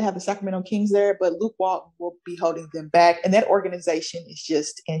there. I'd rather have the Sacramento Kings there, but Luke Walton will be holding them back. And that organization is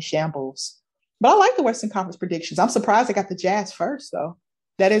just in shambles. But I like the Western Conference predictions. I'm surprised I got the Jazz first, though.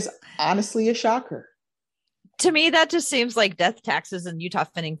 That is honestly a shocker. To me, that just seems like death taxes and Utah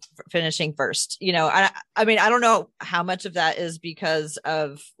finishing first. I mean, I don't know how much of that is because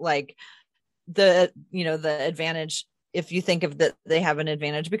of like the advantage. If you think of that, they have an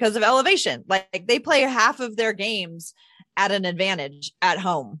advantage because of elevation. Like they play half of their games at an advantage at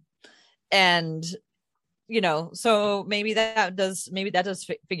home. And, so maybe that does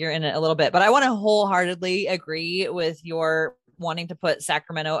figure in it a little bit, but I want to wholeheartedly agree with your wanting to put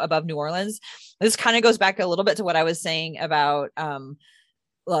Sacramento above New Orleans. This kind of goes back a little bit to what I was saying about,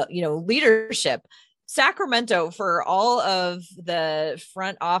 leadership. Sacramento, for all of the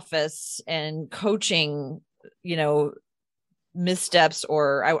front office and coaching, missteps,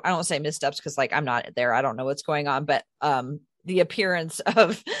 or I don't say missteps because like I'm not there. I don't know what's going on, but the appearance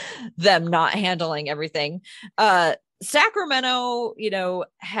of them not handling everything. Sacramento,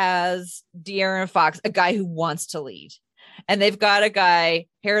 has De'Aaron Fox, a guy who wants to lead. And they've got a guy,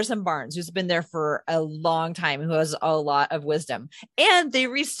 Harrison Barnes, who's been there for a long time, who has a lot of wisdom. And they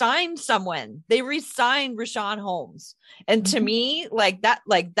re-signed someone. They re-signed Richaun Holmes. And to me, that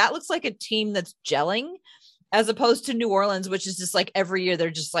looks like a team that's gelling, as opposed to New Orleans, which is just like every year they're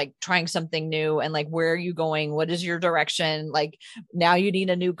just like trying something new. And like, where are you going? What is your direction? Like now you need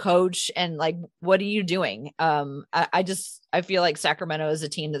a new coach. And like, what are you doing? I feel like Sacramento is a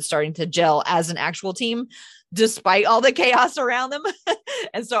team that's starting to gel as an actual team, despite all the chaos around them.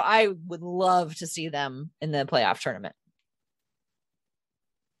 And so I would love to see them in the playoff tournament.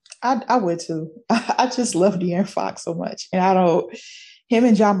 I would too. I just love De'Aaron Fox so much. And him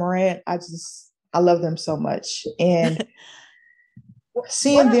and John Morant, I love them so much. And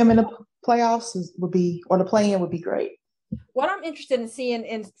seeing them in the playoffs the play-in would be great. What I'm interested in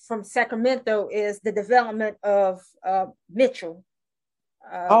seeing from Sacramento is the development of Mitchell.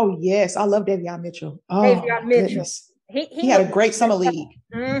 Oh, yes. I love Davion Mitchell. Oh, Davion Mitchell. He had a great summer league.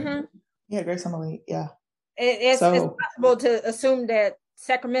 Mm-hmm. He had a great summer league, yeah. It's possible to assume that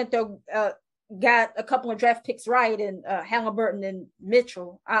Sacramento got a couple of draft picks right in Halliburton and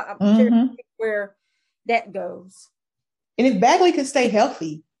Mitchell. I'm curious where that goes. And if Bagley could stay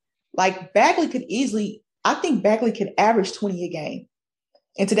healthy, like Bagley could I think Bagley could average 20 a game.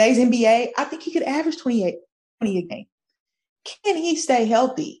 In today's NBA, I think he could average 20 a game. Can he stay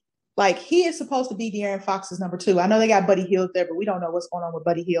healthy? Like he is supposed to be De'Aaron Fox's number 2. I know they got Buddy Hield there, but we don't know what's going on with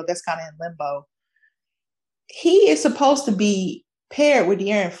Buddy Hield. That's kind of in limbo. He is supposed to be paired with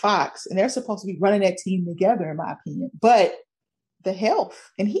De'Aaron Fox, and they're supposed to be running that team together, in my opinion. But the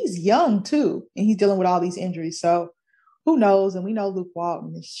health, and he's young too, and he's dealing with all these injuries. So who knows? And we know Luke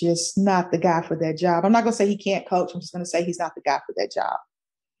Walton is just not the guy for that job. I'm not going to say he can't coach. I'm just going to say he's not the guy for that job.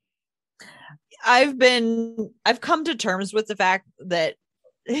 I've come to terms with the fact that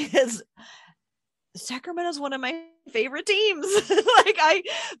Sacramento's one of my favorite teams.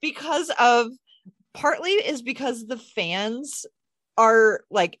 Partly because the fans are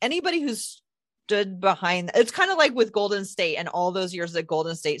like anybody who's stood behind. It's kind of like with Golden State and all those years that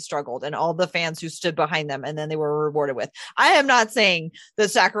Golden State struggled and all the fans who stood behind them and then they were rewarded with. I am not saying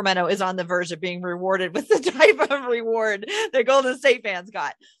that Sacramento is on the verge of being rewarded with the type of reward that Golden State fans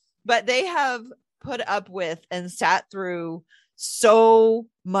got, but they have put up with and sat through so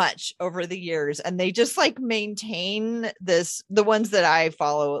much over the years, and they just like maintain this. The ones that I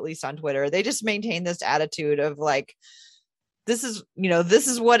follow, at least on Twitter, they just maintain this attitude of like, this is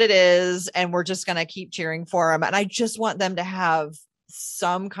what it is, and we're just going to keep cheering for them. And I just want them to have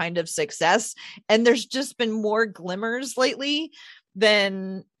some kind of success. And there's just been more glimmers lately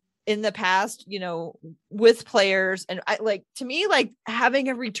than in the past, with players. And to me, having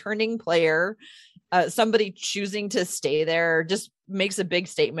a returning player, somebody choosing to stay there just makes a big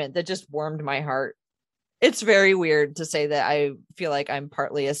statement that just warmed my heart. It's very weird to say that I feel like I'm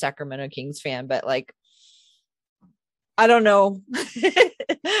partly a Sacramento Kings fan, but I don't know.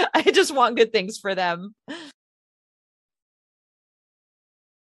 I just want good things for them.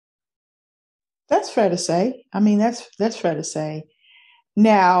 That's fair to say. I mean, that's fair to say.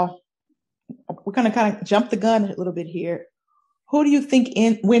 Now, we're going to kind of jump the gun a little bit here. Who do you think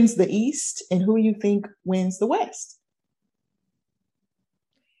wins the East, and who do you think wins the West?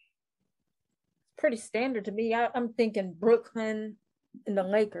 Pretty standard to me. I'm thinking Brooklyn and the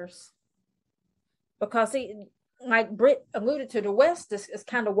Lakers, because like Britt alluded to, the West is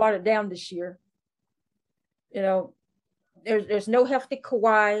kind of watered down this year. You know, there's no healthy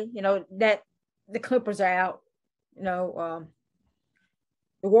Kawhi. You know that the Clippers are out. You know,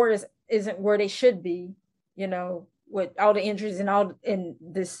 the Warriors isn't where they should be. You know, with all the injuries and all in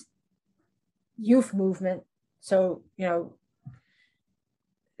this youth movement. So you know,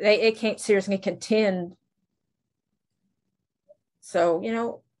 they can't seriously contend. So you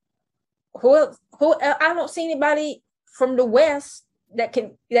know, who else? I don't see anybody from the West that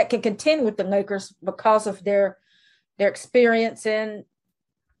can contend with the Lakers because of their experience and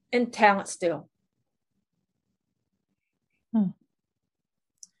talent still.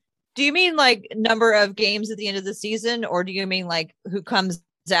 Do you mean like number of games at the end of the season, or do you mean like who comes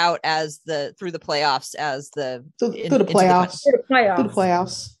out as through the playoffs as the through the playoffs? Through the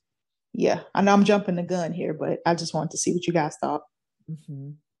playoffs. Yeah, I know I'm jumping the gun here, but I just wanted to see what you guys thought.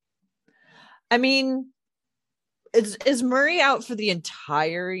 Mm-hmm. I mean, is Murray out for the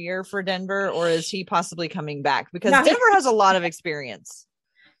entire year for Denver, or is he possibly coming back? Because Denver has a lot of experience.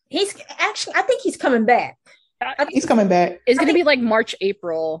 He's actually, I think he's coming back. He's coming back. It's going to be like March,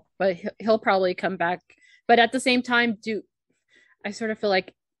 April, but he'll probably come back. But at the same time, I sort of feel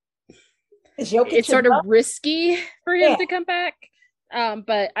like it's sort of risky for him to come back.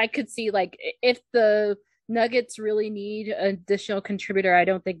 But I could see, like, if the Nuggets really need an additional contributor, I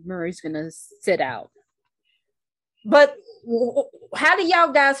don't think Murray's going to sit out. But how do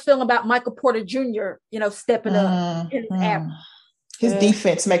y'all guys feel about Michael Porter Jr., you know, stepping up in his average? His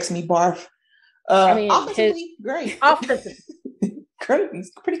defense makes me barf. I mean, offensively, great. Offensively. Great.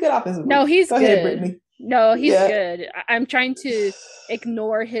 He's pretty good offensively. No, he's good. Ahead, Brittany. No, he's good. I'm trying to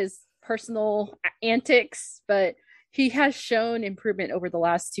ignore his personal antics, but he has shown improvement over the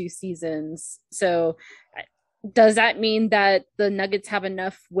last 2 seasons. So does that mean that the Nuggets have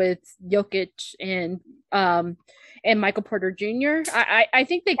enough with Jokic and Michael Porter Jr.? I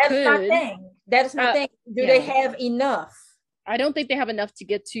think they could. That is my thing. Do they have enough? I don't think they have enough to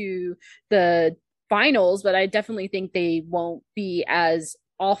get to the finals, but I definitely think they won't be as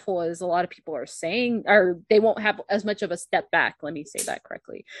awful as a lot of people are saying, or they won't have as much of a step back. Let me say that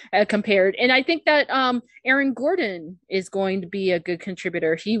correctly, compared. And I think that Aaron Gordon is going to be a good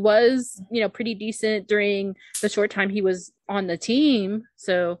contributor. He was, you know, pretty decent during the short time he was on the team.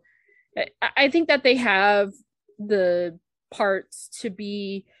 So I think that they have the parts to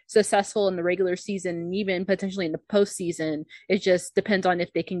be successful in the regular season and even potentially in the postseason. It just depends on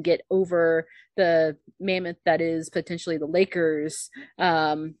if they can get over the mammoth that is potentially the Lakers.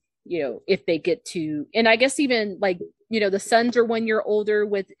 You know, if they get to, and I guess even like, you know, the Suns are 1 year older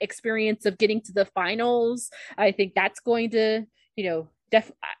with experience of getting to the finals. I think that's going to, you know,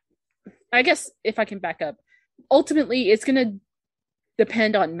 I guess if I can back up, ultimately it's going to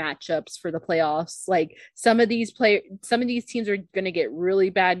depend on matchups for the playoffs. Like some of these teams are going to get really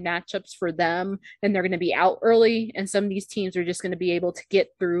bad matchups for them and they're going to be out early, and some of these teams are just going to be able to get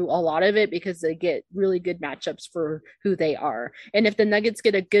through a lot of it because they get really good matchups for who they are. And if the Nuggets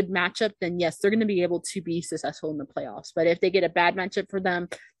get a good matchup, then yes, they're going to be able to be successful in the playoffs. But if they get a bad matchup for them,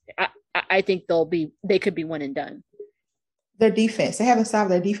 I think they could be one and done. Their defense, they haven't solved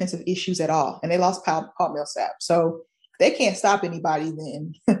their defensive issues at all, and they lost Paul Millsap. So they can't stop anybody,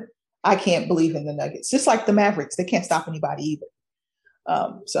 then I can't believe in the Nuggets. Just like the Mavericks, they can't stop anybody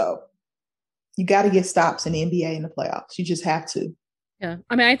either. So you got to get stops in the NBA in the playoffs. You just have to. Yeah.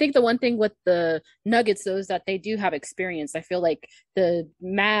 I mean, I think the one thing with the Nuggets, though, is that they do have experience. I feel like the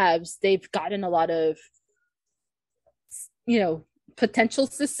Mavs, they've gotten a lot of, you know, potential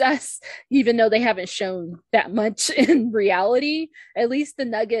success, even though they haven't shown that much in reality. At least the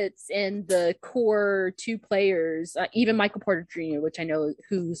Nuggets and the core 2 players, even Michael Porter Jr., which I know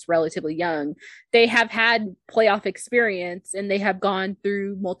who's relatively young, they have had playoff experience and they have gone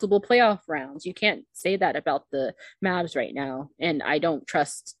through multiple playoff rounds. You can't say that about the Mavs right now, and I don't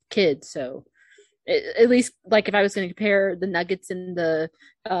trust kids. So at least, like, if I was going to compare the Nuggets and the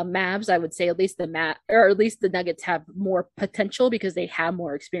Mavs, I would say at least the Nuggets have more potential because they have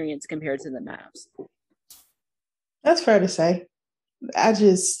more experience compared to the Mavs. That's fair to say.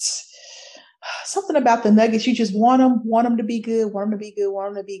 Something about the Nuggets, you just want them to be good, and want them to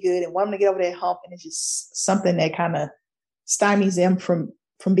get over that hump, and it's just something that kind of stymies them from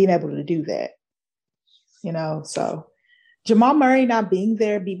being able to do that. You know, so Jamal Murray not being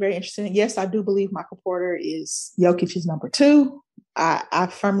there be very interesting. Yes, I do believe Michael Porter is Jokic's number 2. I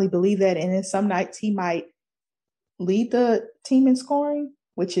firmly believe that. And then some nights he might lead the team in scoring,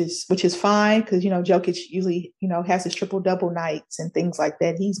 which is fine because Jokic usually has his triple double nights and things like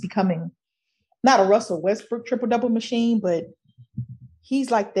that. He's becoming not a Russell Westbrook triple double machine, but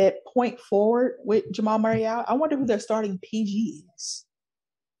he's like that point forward with Jamal Murray out. I wonder who their starting PG is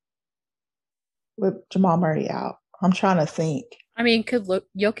with Jamal Murray out. I'm trying to think. I mean, could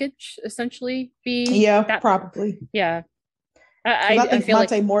Jokic essentially be? Yeah, that? Probably. Yeah. I think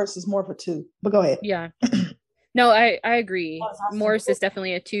Monte Morris is more of a 2, but go ahead. Yeah. No, I agree. Morris is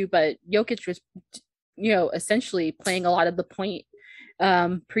definitely a 2, but Jokic was, essentially playing a lot of the point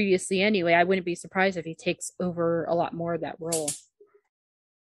previously anyway. I wouldn't be surprised if he takes over a lot more of that role.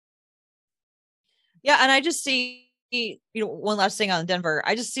 Yeah, and I just see, one last thing on Denver.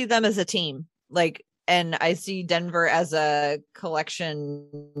 I just see them as a team, and I see Denver as a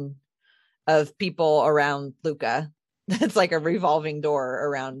collection of people around Luka. It's like a revolving door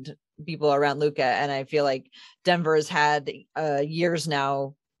around people around Luka, and I feel like Denver has had years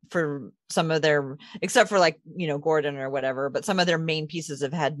now for some of their, except for Gordon or whatever, but some of their main pieces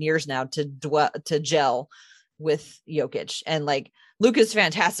have had years now to gel with Jokic. And Luka's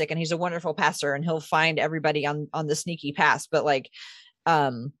fantastic and he's a wonderful passer and he'll find everybody on the sneaky pass, but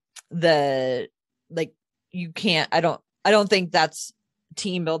you can't, I don't think that's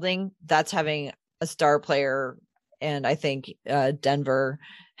team building. That's having a star player. And I think Denver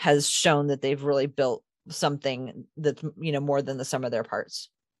has shown that they've really built something that's, more than the sum of their parts.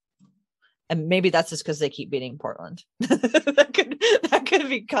 And maybe that's just because they keep beating Portland. that could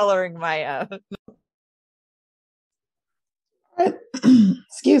be coloring my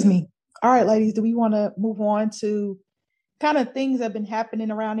Excuse me. All right, ladies, do we want to move on to kind of things that have been happening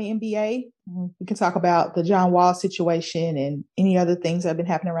around the NBA? We can talk about the John Wall situation and any other things that have been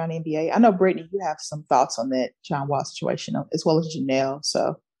happening around the NBA. I know, Brittany, you have some thoughts on that John Wall situation, as well as Janelle.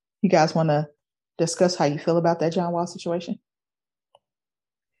 So you guys want to discuss how you feel about that John Wall situation?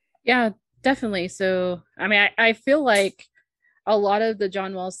 Yeah, definitely. So, I mean, I feel like a lot of the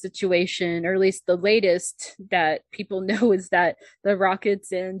John Wall situation, or at least the latest that people know, is that the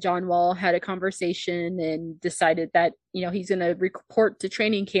Rockets and John Wall had a conversation and decided that, he's going to report to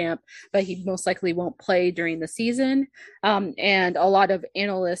training camp, but he most likely won't play during the season. And a lot of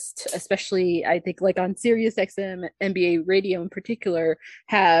analysts, especially I think on SiriusXM, NBA radio in particular,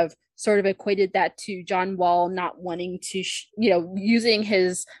 have sort of equated that to John Wall not wanting to, using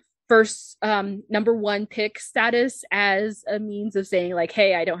his first number 1 pick status as a means of saying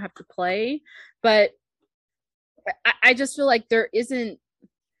hey, I don't have to play. But I just feel like there isn't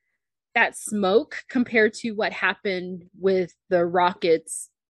that smoke compared to what happened with the Rockets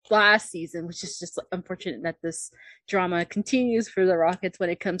last season, which is just unfortunate that this drama continues for the Rockets when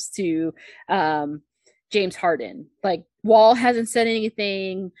it comes to James Harden. Wall hasn't said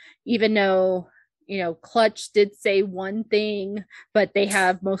anything, even though Clutch did say one thing, but they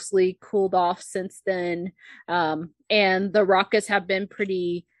have mostly cooled off since then. And the Rockets have been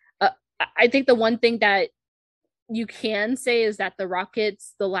pretty, I think the one thing that you can say is that the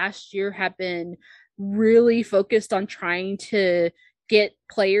Rockets the last year have been really focused on trying to get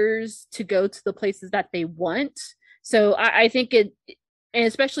players to go to the places that they want. So I think and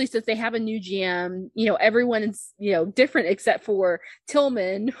especially since they have a new GM, everyone is, different except for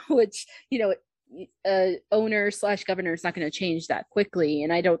Tillman, which, owner / governor is not going to change that quickly.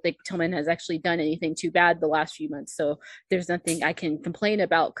 And I don't think Tillman has actually done anything too bad the last few months. So there's nothing I can complain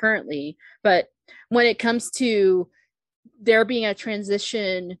about currently. But when it comes to there being a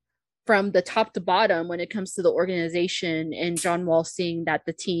transition from the top to bottom, when it comes to the organization, and John Wall seeing that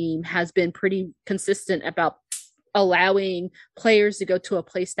the team has been pretty consistent about allowing players to go to a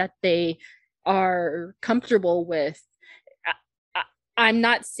place that they are comfortable with, I'm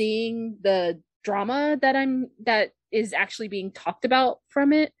not seeing the drama that is actually being talked about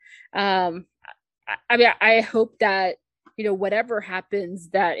from it. I mean, I hope that, whatever happens,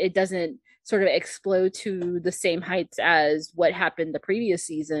 that it doesn't sort of explode to the same heights as what happened the previous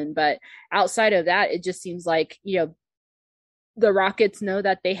season. But outside of that, it just seems like, the Rockets know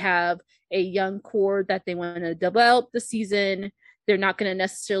that they have a young core that they want to develop the season. They're not going to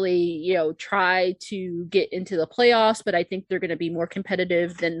necessarily, try to get into the playoffs, but I think they're going to be more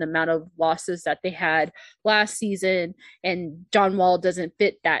competitive than the amount of losses that they had last season. And John Wall doesn't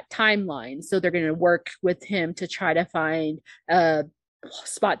fit that timeline. So they're going to work with him to try to find a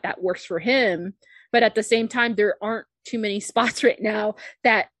spot that works for him. But at the same time, there aren't too many spots right now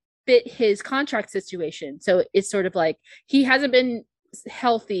that fit his contract situation. So it's sort of like he hasn't been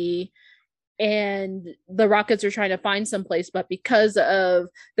healthy, and the Rockets are trying to find some place, but because of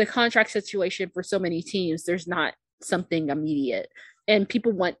the contract situation for so many teams, there's not something immediate. and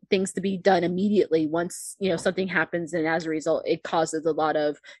people want things to be done immediately once, something happens, and as a result it causes a lot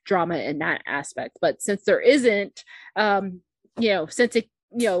of drama in that aspect. But since there isn't, since it,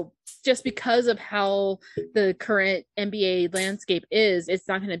 just because of how the current NBA landscape is, it's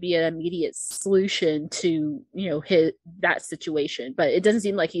not going to be an immediate solution to, hit that situation. But it doesn't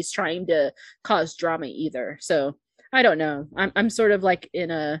seem like he's trying to cause drama either. So I don't know. I'm sort of like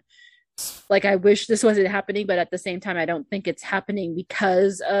in a, like, I wish this wasn't happening, but at the same time, I don't think it's happening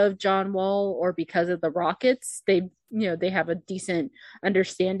because of John Wall or because of the Rockets. They have a decent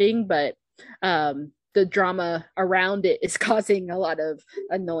understanding, but the drama around it is causing a lot of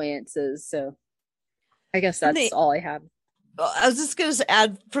annoyances. So I guess that's all I have. I was just going to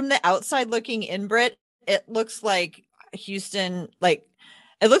add, from the outside looking in, Britt, it looks like Houston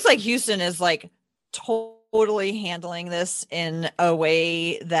is like totally handling this in a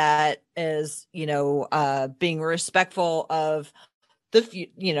way that is, being respectful of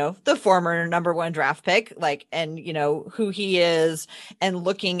the former number one draft pick, like, and who he is, and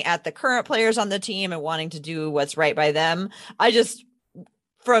looking at the current players on the team and wanting to do what's right by them. I just,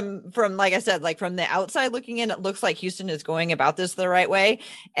 from like I said, like from the outside looking in, it looks like Houston is going about this the right way.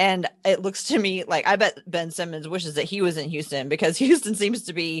 And it looks to me like, I bet Ben Simmons wishes that he was in Houston, because Houston seems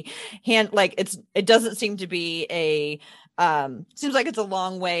to be it doesn't seem to be seems like it's a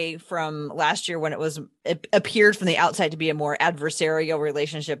long way from last year, when it appeared from the outside to be a more adversarial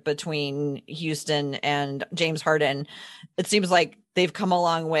relationship between Houston and James Harden. It seems like they've come a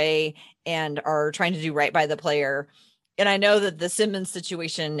long way and are trying to do right by the player. And I know that the Simmons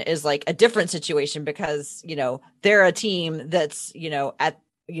situation is like a different situation, because, they're a team that's, at,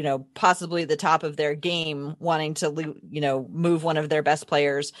 possibly the top of their game, wanting to, move one of their best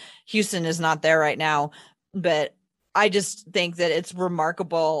players. Houston is not there right now, but I just think that it's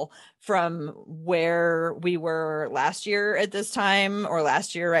remarkable from where we were last year at this time, or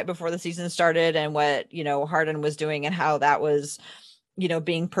last year right before the season started, and what, Harden was doing and how that was,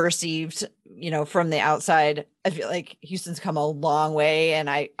 being perceived, from the outside. I feel like Houston's come a long way, and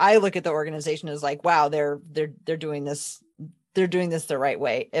I look at the organization as like, wow, they're doing this the right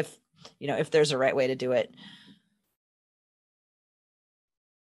way, if there's a right way to do it.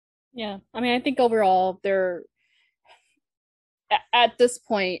 Yeah, I mean, I think overall they're, at this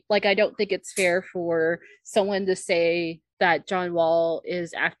point, like, I don't think it's fair for someone to say that John Wall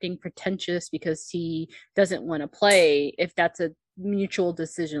is acting pretentious because he doesn't want to play, if that's a mutual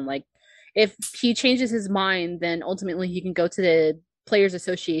decision. Like, if he changes his mind, then ultimately he can go to the Players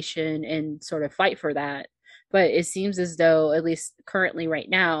Association and sort of fight for that. But it seems as though, at least currently right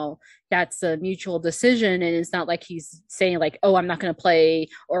now, that's a mutual decision, and it's not like he's saying like, oh, I'm not going to play,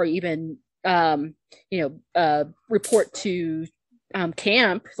 or even report to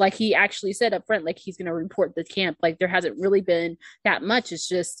camp. Like, he actually said up front, like, he's going to report the camp. Like, there hasn't really been that much. It's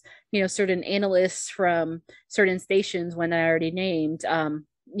just, certain analysts from certain stations, when I already named,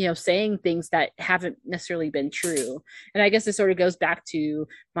 saying things that haven't necessarily been true. And I guess it sort of goes back to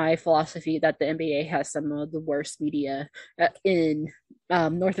my philosophy that the NBA has some of the worst media in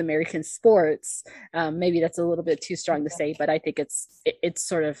North American sports. Maybe that's a little bit too strong to say, but I think it's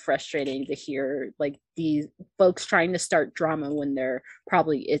sort of frustrating to hear like these folks trying to start drama when there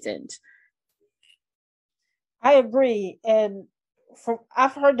probably isn't. I agree, and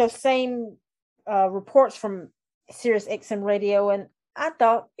I've heard those same reports from Sirius XM Radio, and I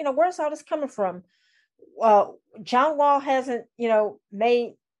thought, where's all this coming from? John Wall hasn't,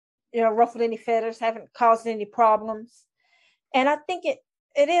 made, ruffled any feathers, haven't caused any problems. And I think it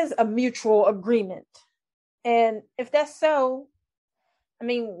is a mutual agreement. And if that's so, I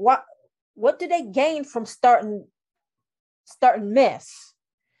mean, what do they gain from starting mess?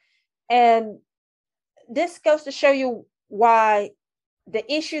 And this goes to show you why the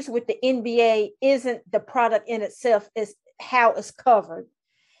issues with the NBA isn't the product in itself, is how it's covered.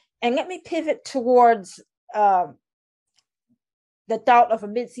 And let me pivot towards the thought of a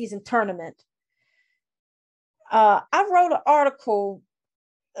midseason tournament. I wrote an article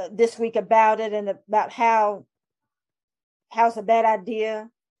this week about it, and about how it's a bad idea.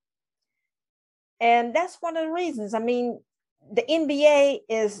 And that's one of the reasons. I mean, the NBA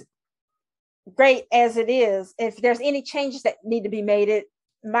is great as it is. If there's any changes that need to be made, it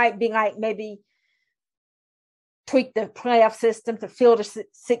might be like maybe tweak the playoff system to field of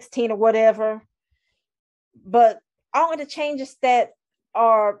 16 or whatever. But all of the changes that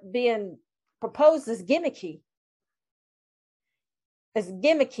are being proposed is gimmicky. It's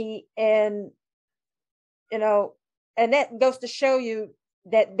gimmicky, and and that goes to show you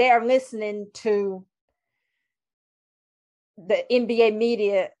that they're listening to the NBA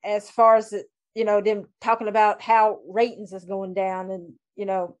media as far as them talking about how ratings is going down. And,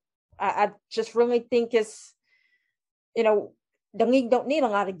 I just really think it's, the league don't need a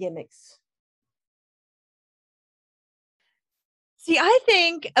lot of gimmicks. See, I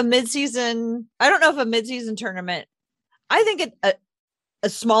think I don't know if a midseason tournament, I think a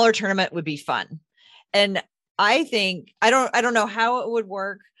smaller tournament would be fun. And I think, I don't know how it would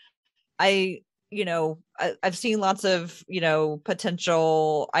work. I've seen lots of,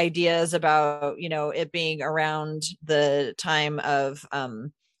 potential ideas about, it being around the time of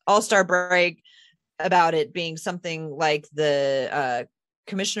All-Star break, about it being something like the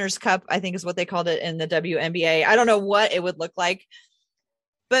Commissioner's Cup, I think is what they called it in the WNBA. I don't know what it would look like.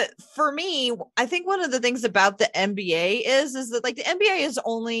 But for me, I think one of the things about the NBA is that like the NBA is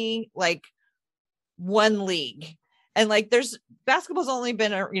only like one league. And like there's basketball's only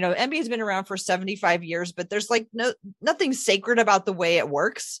been, NBA's been around for 75 years, but there's like nothing sacred about the way it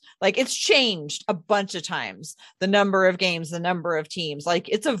works. Like it's changed a bunch of times, the number of games, the number of teams, like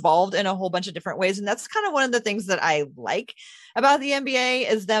it's evolved in a whole bunch of different ways. And that's kind of one of the things that I like about the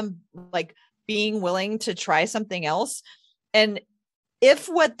NBA is them like being willing to try something else. And if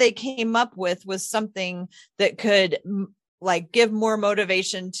what they came up with was something that could like give more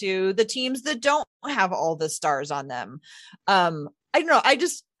motivation to the teams that don't have all the stars on them. I don't know.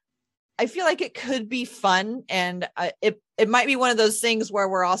 I feel like it could be fun, and it might be one of those things where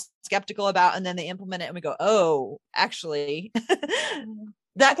we're all skeptical about, and then they implement it and we go, oh, actually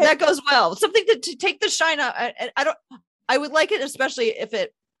that goes well. Something to take the shine out. I would like it, especially if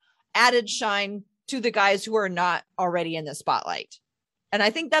it added shine to the guys who are not already in the spotlight. And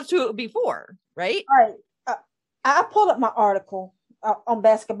I think that's who it would be for, right? All right. I pulled up my article on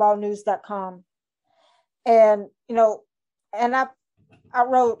basketballnews.com, and I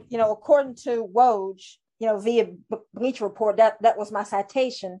wrote, according to Woj, via Bleacher Report, that was my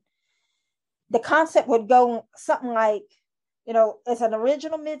citation. The concept would go something like, it's an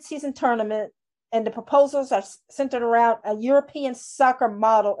original midseason tournament, and the proposals are centered around a European soccer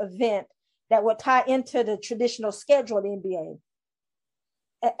model event that would tie into the traditional schedule of the NBA.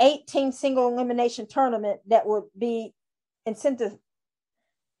 An 8-team single elimination tournament that would be incentive.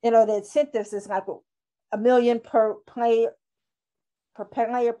 The incentives is like $1 million per player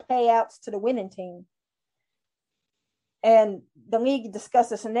payouts to the winning team. And the league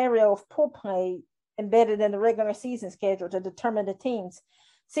discussed a scenario of pool play embedded in the regular season schedule to determine the teams.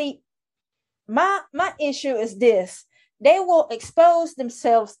 See, my issue is this: they will expose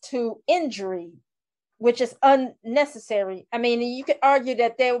themselves to injury, which is unnecessary. I mean, you could argue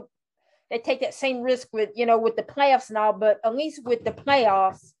that they take that same risk with the playoffs and all, but at least with the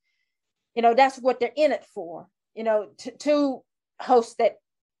playoffs, that's what they're in it for, to hoist that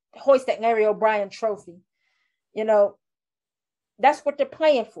Larry O'Brien trophy. That's what they're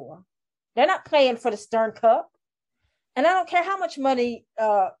playing for. They're not playing for the Stern Cup. And I don't care how much money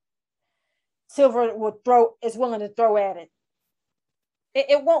Silver is willing to throw at it.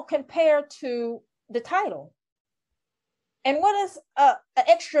 It won't compare to the title. And what is an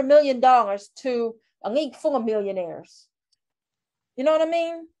extra $1 million to a league full of millionaires? You know what I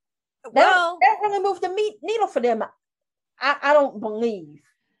mean? Well, that really moved the needle for them. I don't believe.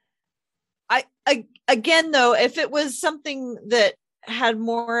 Again, though, if it was something that had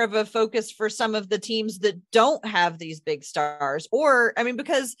more of a focus for some of the teams that don't have these big stars,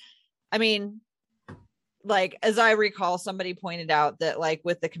 like, as I recall, somebody pointed out that like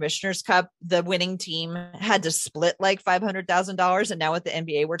with the Commissioner's Cup, the winning team had to split like $500,000. And now with the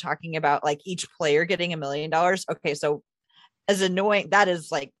NBA, we're talking about like each player getting $1 million. Okay. So as annoying, that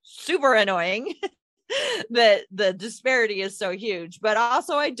is like super annoying that the disparity is so huge, but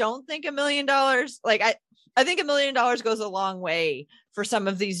also I don't think $1 million, like I think $1 million goes a long way for some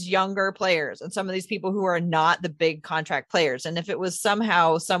of these younger players and some of these people who are not the big contract players. And if it was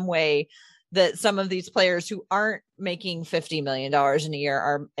somehow, some way that some of these players who aren't making $50 million in a year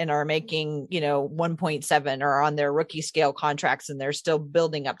are making, 1.7 or on their rookie scale contracts, and they're still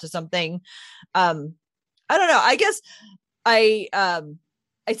building up to something. I don't know. I guess I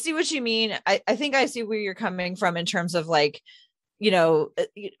see what you mean. I think I see where you're coming from in terms of like, who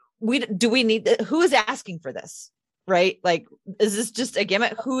is asking for this? Right? Like, is this just a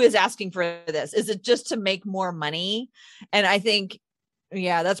gimmick? Who is asking for this? Is it just to make more money? And I think,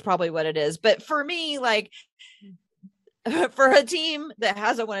 yeah, that's probably what it is. But for me, like for a team that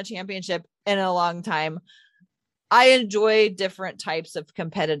hasn't won a championship in a long time, I enjoy different types of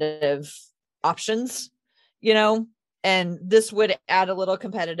competitive options, and this would add a little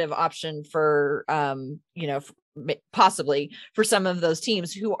competitive option for, possibly for some of those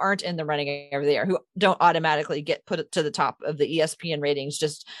teams who aren't in the running every year, who don't automatically get put to the top of the ESPN ratings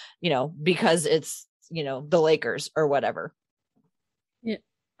just, because it's, the Lakers or whatever. Yeah.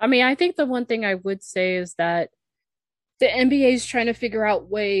 I mean, I think the one thing I would say is that the NBA is trying to figure out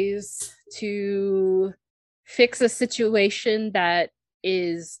ways to fix a situation that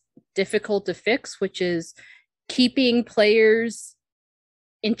is difficult to fix, which is keeping players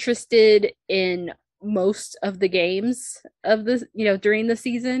interested in most of the games of the, during the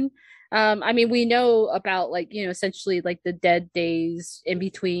season. I mean, we know about essentially like the dead days in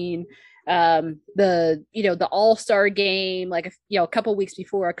between the all-star game, like a couple weeks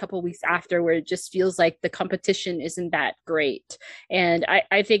before, a couple weeks after, where it just feels like the competition isn't that great. And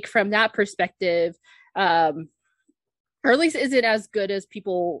I think from that perspective, or at least isn't as good as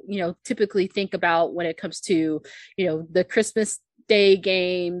people typically think about when it comes to the Christmas Day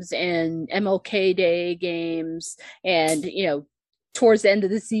games and MLK Day games, and towards the end of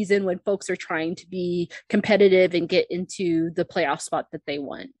the season when folks are trying to be competitive and get into the playoff spot that they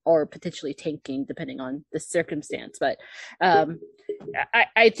want, or potentially tanking depending on the circumstance. But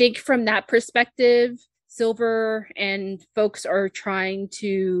I think from that perspective, Silver and folks are trying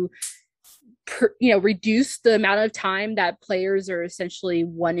to reduce the amount of time that players are essentially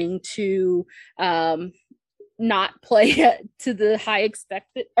wanting to not play to the high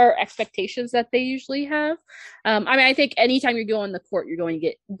expectations that they usually have. I mean, I think anytime you go on the court, you're going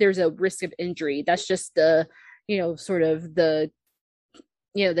to there's a risk of injury. That's just the, sort of the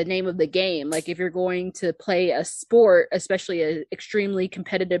name of the game. Like if you're going to play a sport, especially an extremely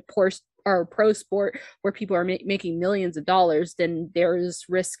competitive pro sport where people are making millions of dollars, then there's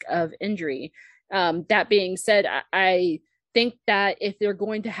risk of injury. That being said, I think that if they're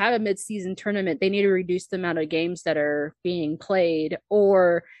going to have a mid-season tournament, they need to reduce the amount of games that are being played,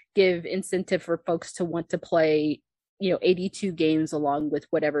 or give incentive for folks to want to play 82 games along with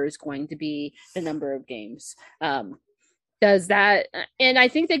whatever is going to be the number of games. Does that, and I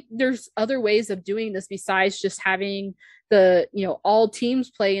think that there's other ways of doing this besides just having the all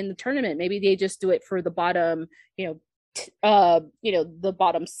teams play in the tournament. Maybe they just do it for the bottom the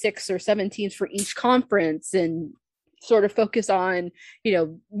bottom 6 or 7 teams for each conference, and sort of focus on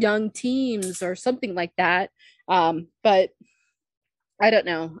young teams or something like that. But I don't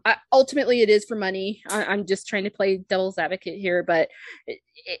know. Ultimately, it is for money. I'm just trying to play devil's advocate here, but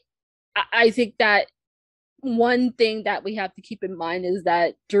I think that one thing that we have to keep in mind is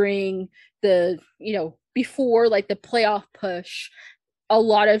that during the before like the playoff push, a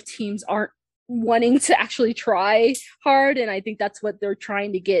lot of teams aren't wanting to actually try hard, and I think that's what they're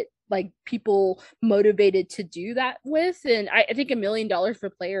trying to get like people motivated to do that with. And I think $1 million for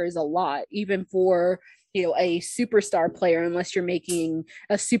a player is a lot, even for a superstar player, unless you're making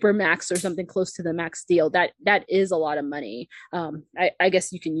a super max or something close to the max deal. That is a lot of money. I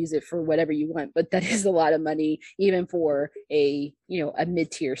guess you can use it for whatever you want, but that is a lot of money even for a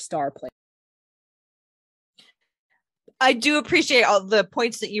mid-tier star player. I do appreciate all the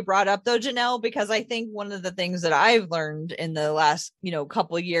points that you brought up though, Janelle, because I think one of the things that I've learned in the last,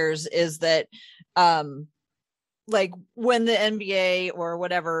 couple of years is that, like when the NBA or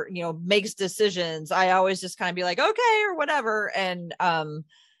whatever, makes decisions, I always just kind of be like, okay, or whatever. And,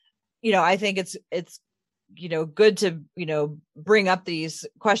 I think it's, good to, bring up these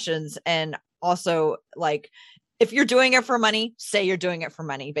questions, and also like, if you're doing it for money, say you're doing it for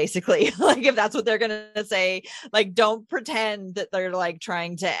money, basically. Like if that's what they're going to say, like, don't pretend that they're like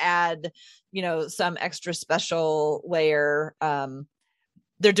trying to add, some extra special layer.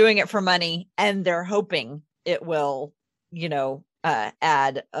 They're doing it for money, and they're hoping it will,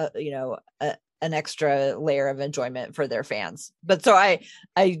 add, an extra layer of enjoyment for their fans. But so I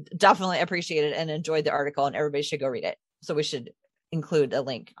definitely appreciate it and enjoyed the article, and everybody should go read it. So we should include a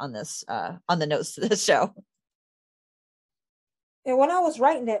link on this, on the notes to this show. And when I was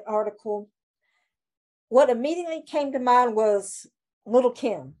writing that article, what immediately came to mind was Little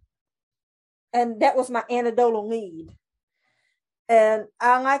Kim. And that was my anecdotal lead. And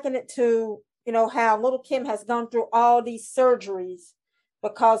I liken it to, how Little Kim has gone through all these surgeries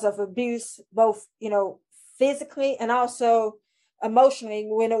because of abuse, both, physically and also emotionally,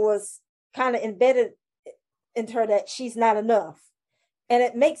 when it was kind of embedded into her that she's not enough. And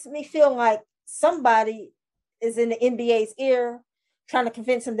it makes me feel like somebody is in the NBA's ear trying to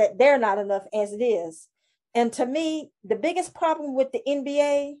convince them that they're not enough as it is. And to me, the biggest problem with the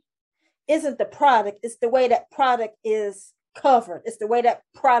NBA isn't the product, it's the way that product is covered. It's the way that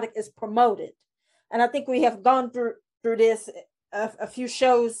product is promoted. And I think we have gone through this a few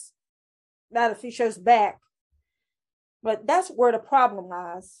shows, not a few shows back. But that's where the problem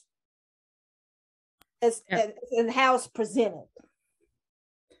lies. and how it's presented.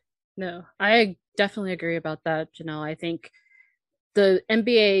 No, I definitely agree about that. I think the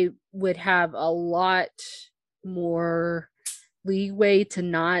NBA would have a lot more leeway to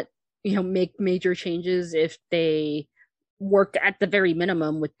not, make major changes if they work at the very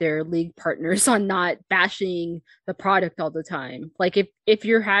minimum with their league partners on not bashing the product all the time. Like if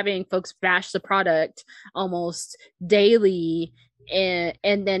you're having folks bash the product almost daily and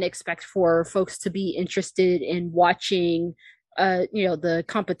then expect for folks to be interested in watching the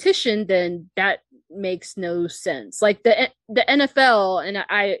competition, then that makes no sense. Like the NFL, and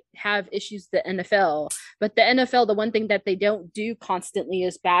I have issues with the NFL, but the NFL, the one thing that they don't do constantly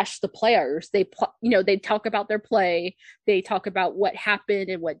is bash the players. They talk about their play, they talk about what happened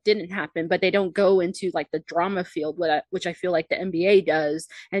and what didn't happen, but they don't go into like the drama field, which I feel like the NBA does,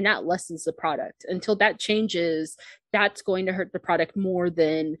 and that lessens the product. Until that changes, that's going to hurt the product more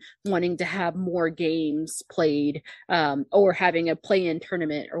than wanting to have more games played, or having a play-in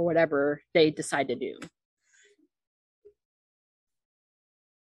tournament or whatever they decide to do.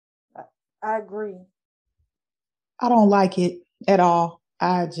 I agree. I don't like it at all.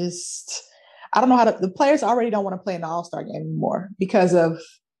 I don't know the players already don't want to play in the All-Star game anymore because of,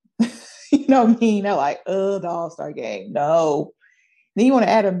 you know what I mean? They're like, oh, the All-Star game. No. Then you want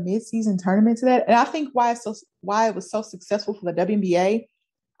to add a mid-season tournament to that. And I think why it was so successful for the WNBA,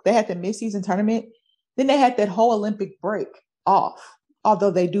 they had the mid-season tournament. Then they had that whole Olympic break off,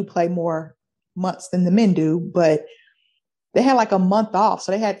 although they do play more months than the men do, but they had like a month off.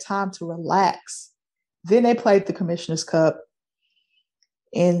 So they had time to relax. Then they played the Commissioner's Cup.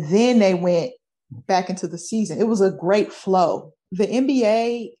 And then they went back into the season. It was a great flow. The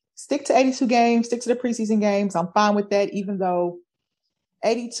NBA, stick to 82 games, stick to the preseason games. I'm fine with that, even though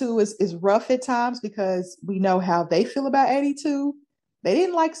 82 is rough at times because we know how they feel about 82. They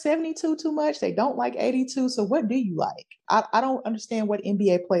didn't like 72 too much. They don't like 82. So what do you like? I don't understand what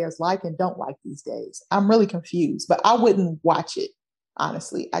NBA players like and don't like these days. I'm really confused, but I wouldn't watch it,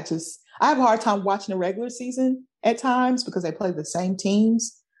 honestly. I have a hard time watching the regular season at times because they play the same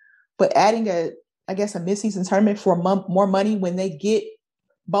teams. But adding a mid-season tournament for more money when they get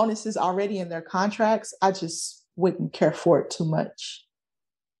bonuses already in their contracts, I just wouldn't care for it too much.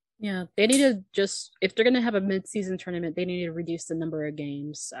 Yeah, they need to if they're going to have a mid-season tournament, they need to reduce the number of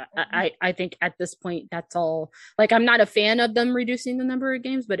games. I think at this point, that's all. Like, I'm not a fan of them reducing the number of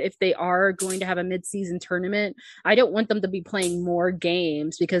games, but if they are going to have a mid-season tournament, I don't want them to be playing more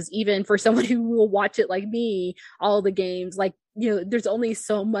games because even for someone who will watch it like me, all the games, like, there's only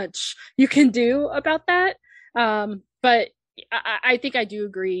so much you can do about that. But I think I do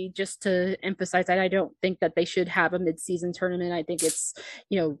agree, just to emphasize that I don't think that they should have a mid-season tournament. I think it's,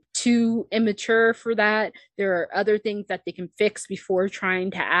 too immature for that. There are other things that they can fix before trying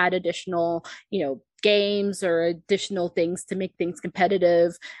to add additional, games or additional things to make things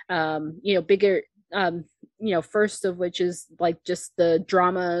competitive, bigger, first of which is like just the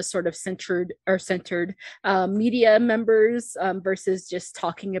drama sort of centered media members versus just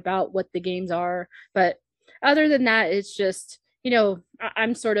talking about what the games are. But other than that, it's just,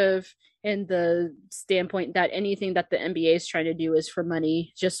 I'm sort of in the standpoint that anything that the NBA is trying to do is for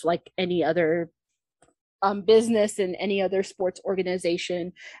money, just like any other business and any other sports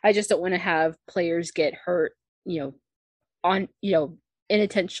organization. I just don't want to have players get hurt,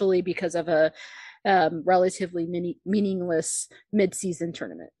 unintentionally because of a relatively meaningless mid-season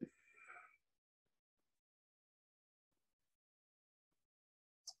tournament.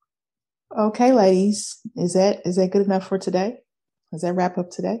 Okay, ladies, is that good enough for today? Does that wrap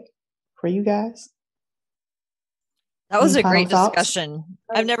up today for you guys? That was a great discussion.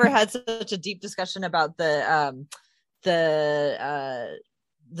 I've never had such a deep discussion about the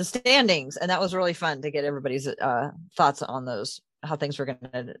standings, and that was really fun to get everybody's thoughts on those, how things were going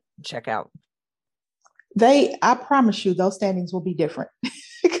to check out. I promise you, those standings will be different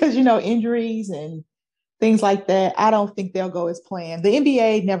because injuries and things like that. I don't think they'll go as planned. The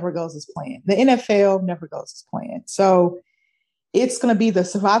NBA never goes as planned. The NFL never goes as planned. So it's going to be the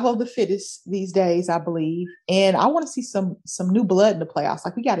survival of the fittest these days, I believe. And I want to see some new blood in the playoffs.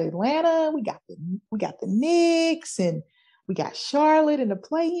 Like we got Atlanta, we got the Knicks, and we got Charlotte in the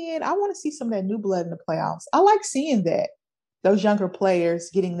play-in. I want to see some of that new blood in the playoffs. I like seeing that, those younger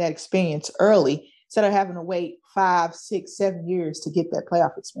players getting that experience early instead of having to wait 5, 6, 7 years to get that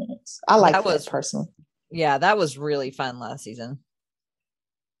playoff experience. I like that personally. Yeah, that was really fun last season.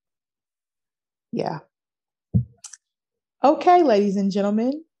 Yeah. Okay, ladies and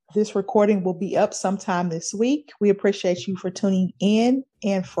gentlemen, this recording will be up sometime this week. We appreciate you for tuning in.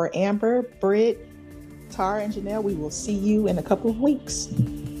 And for Amber, Britt, Tara, and Janelle, we will see you in a couple of weeks.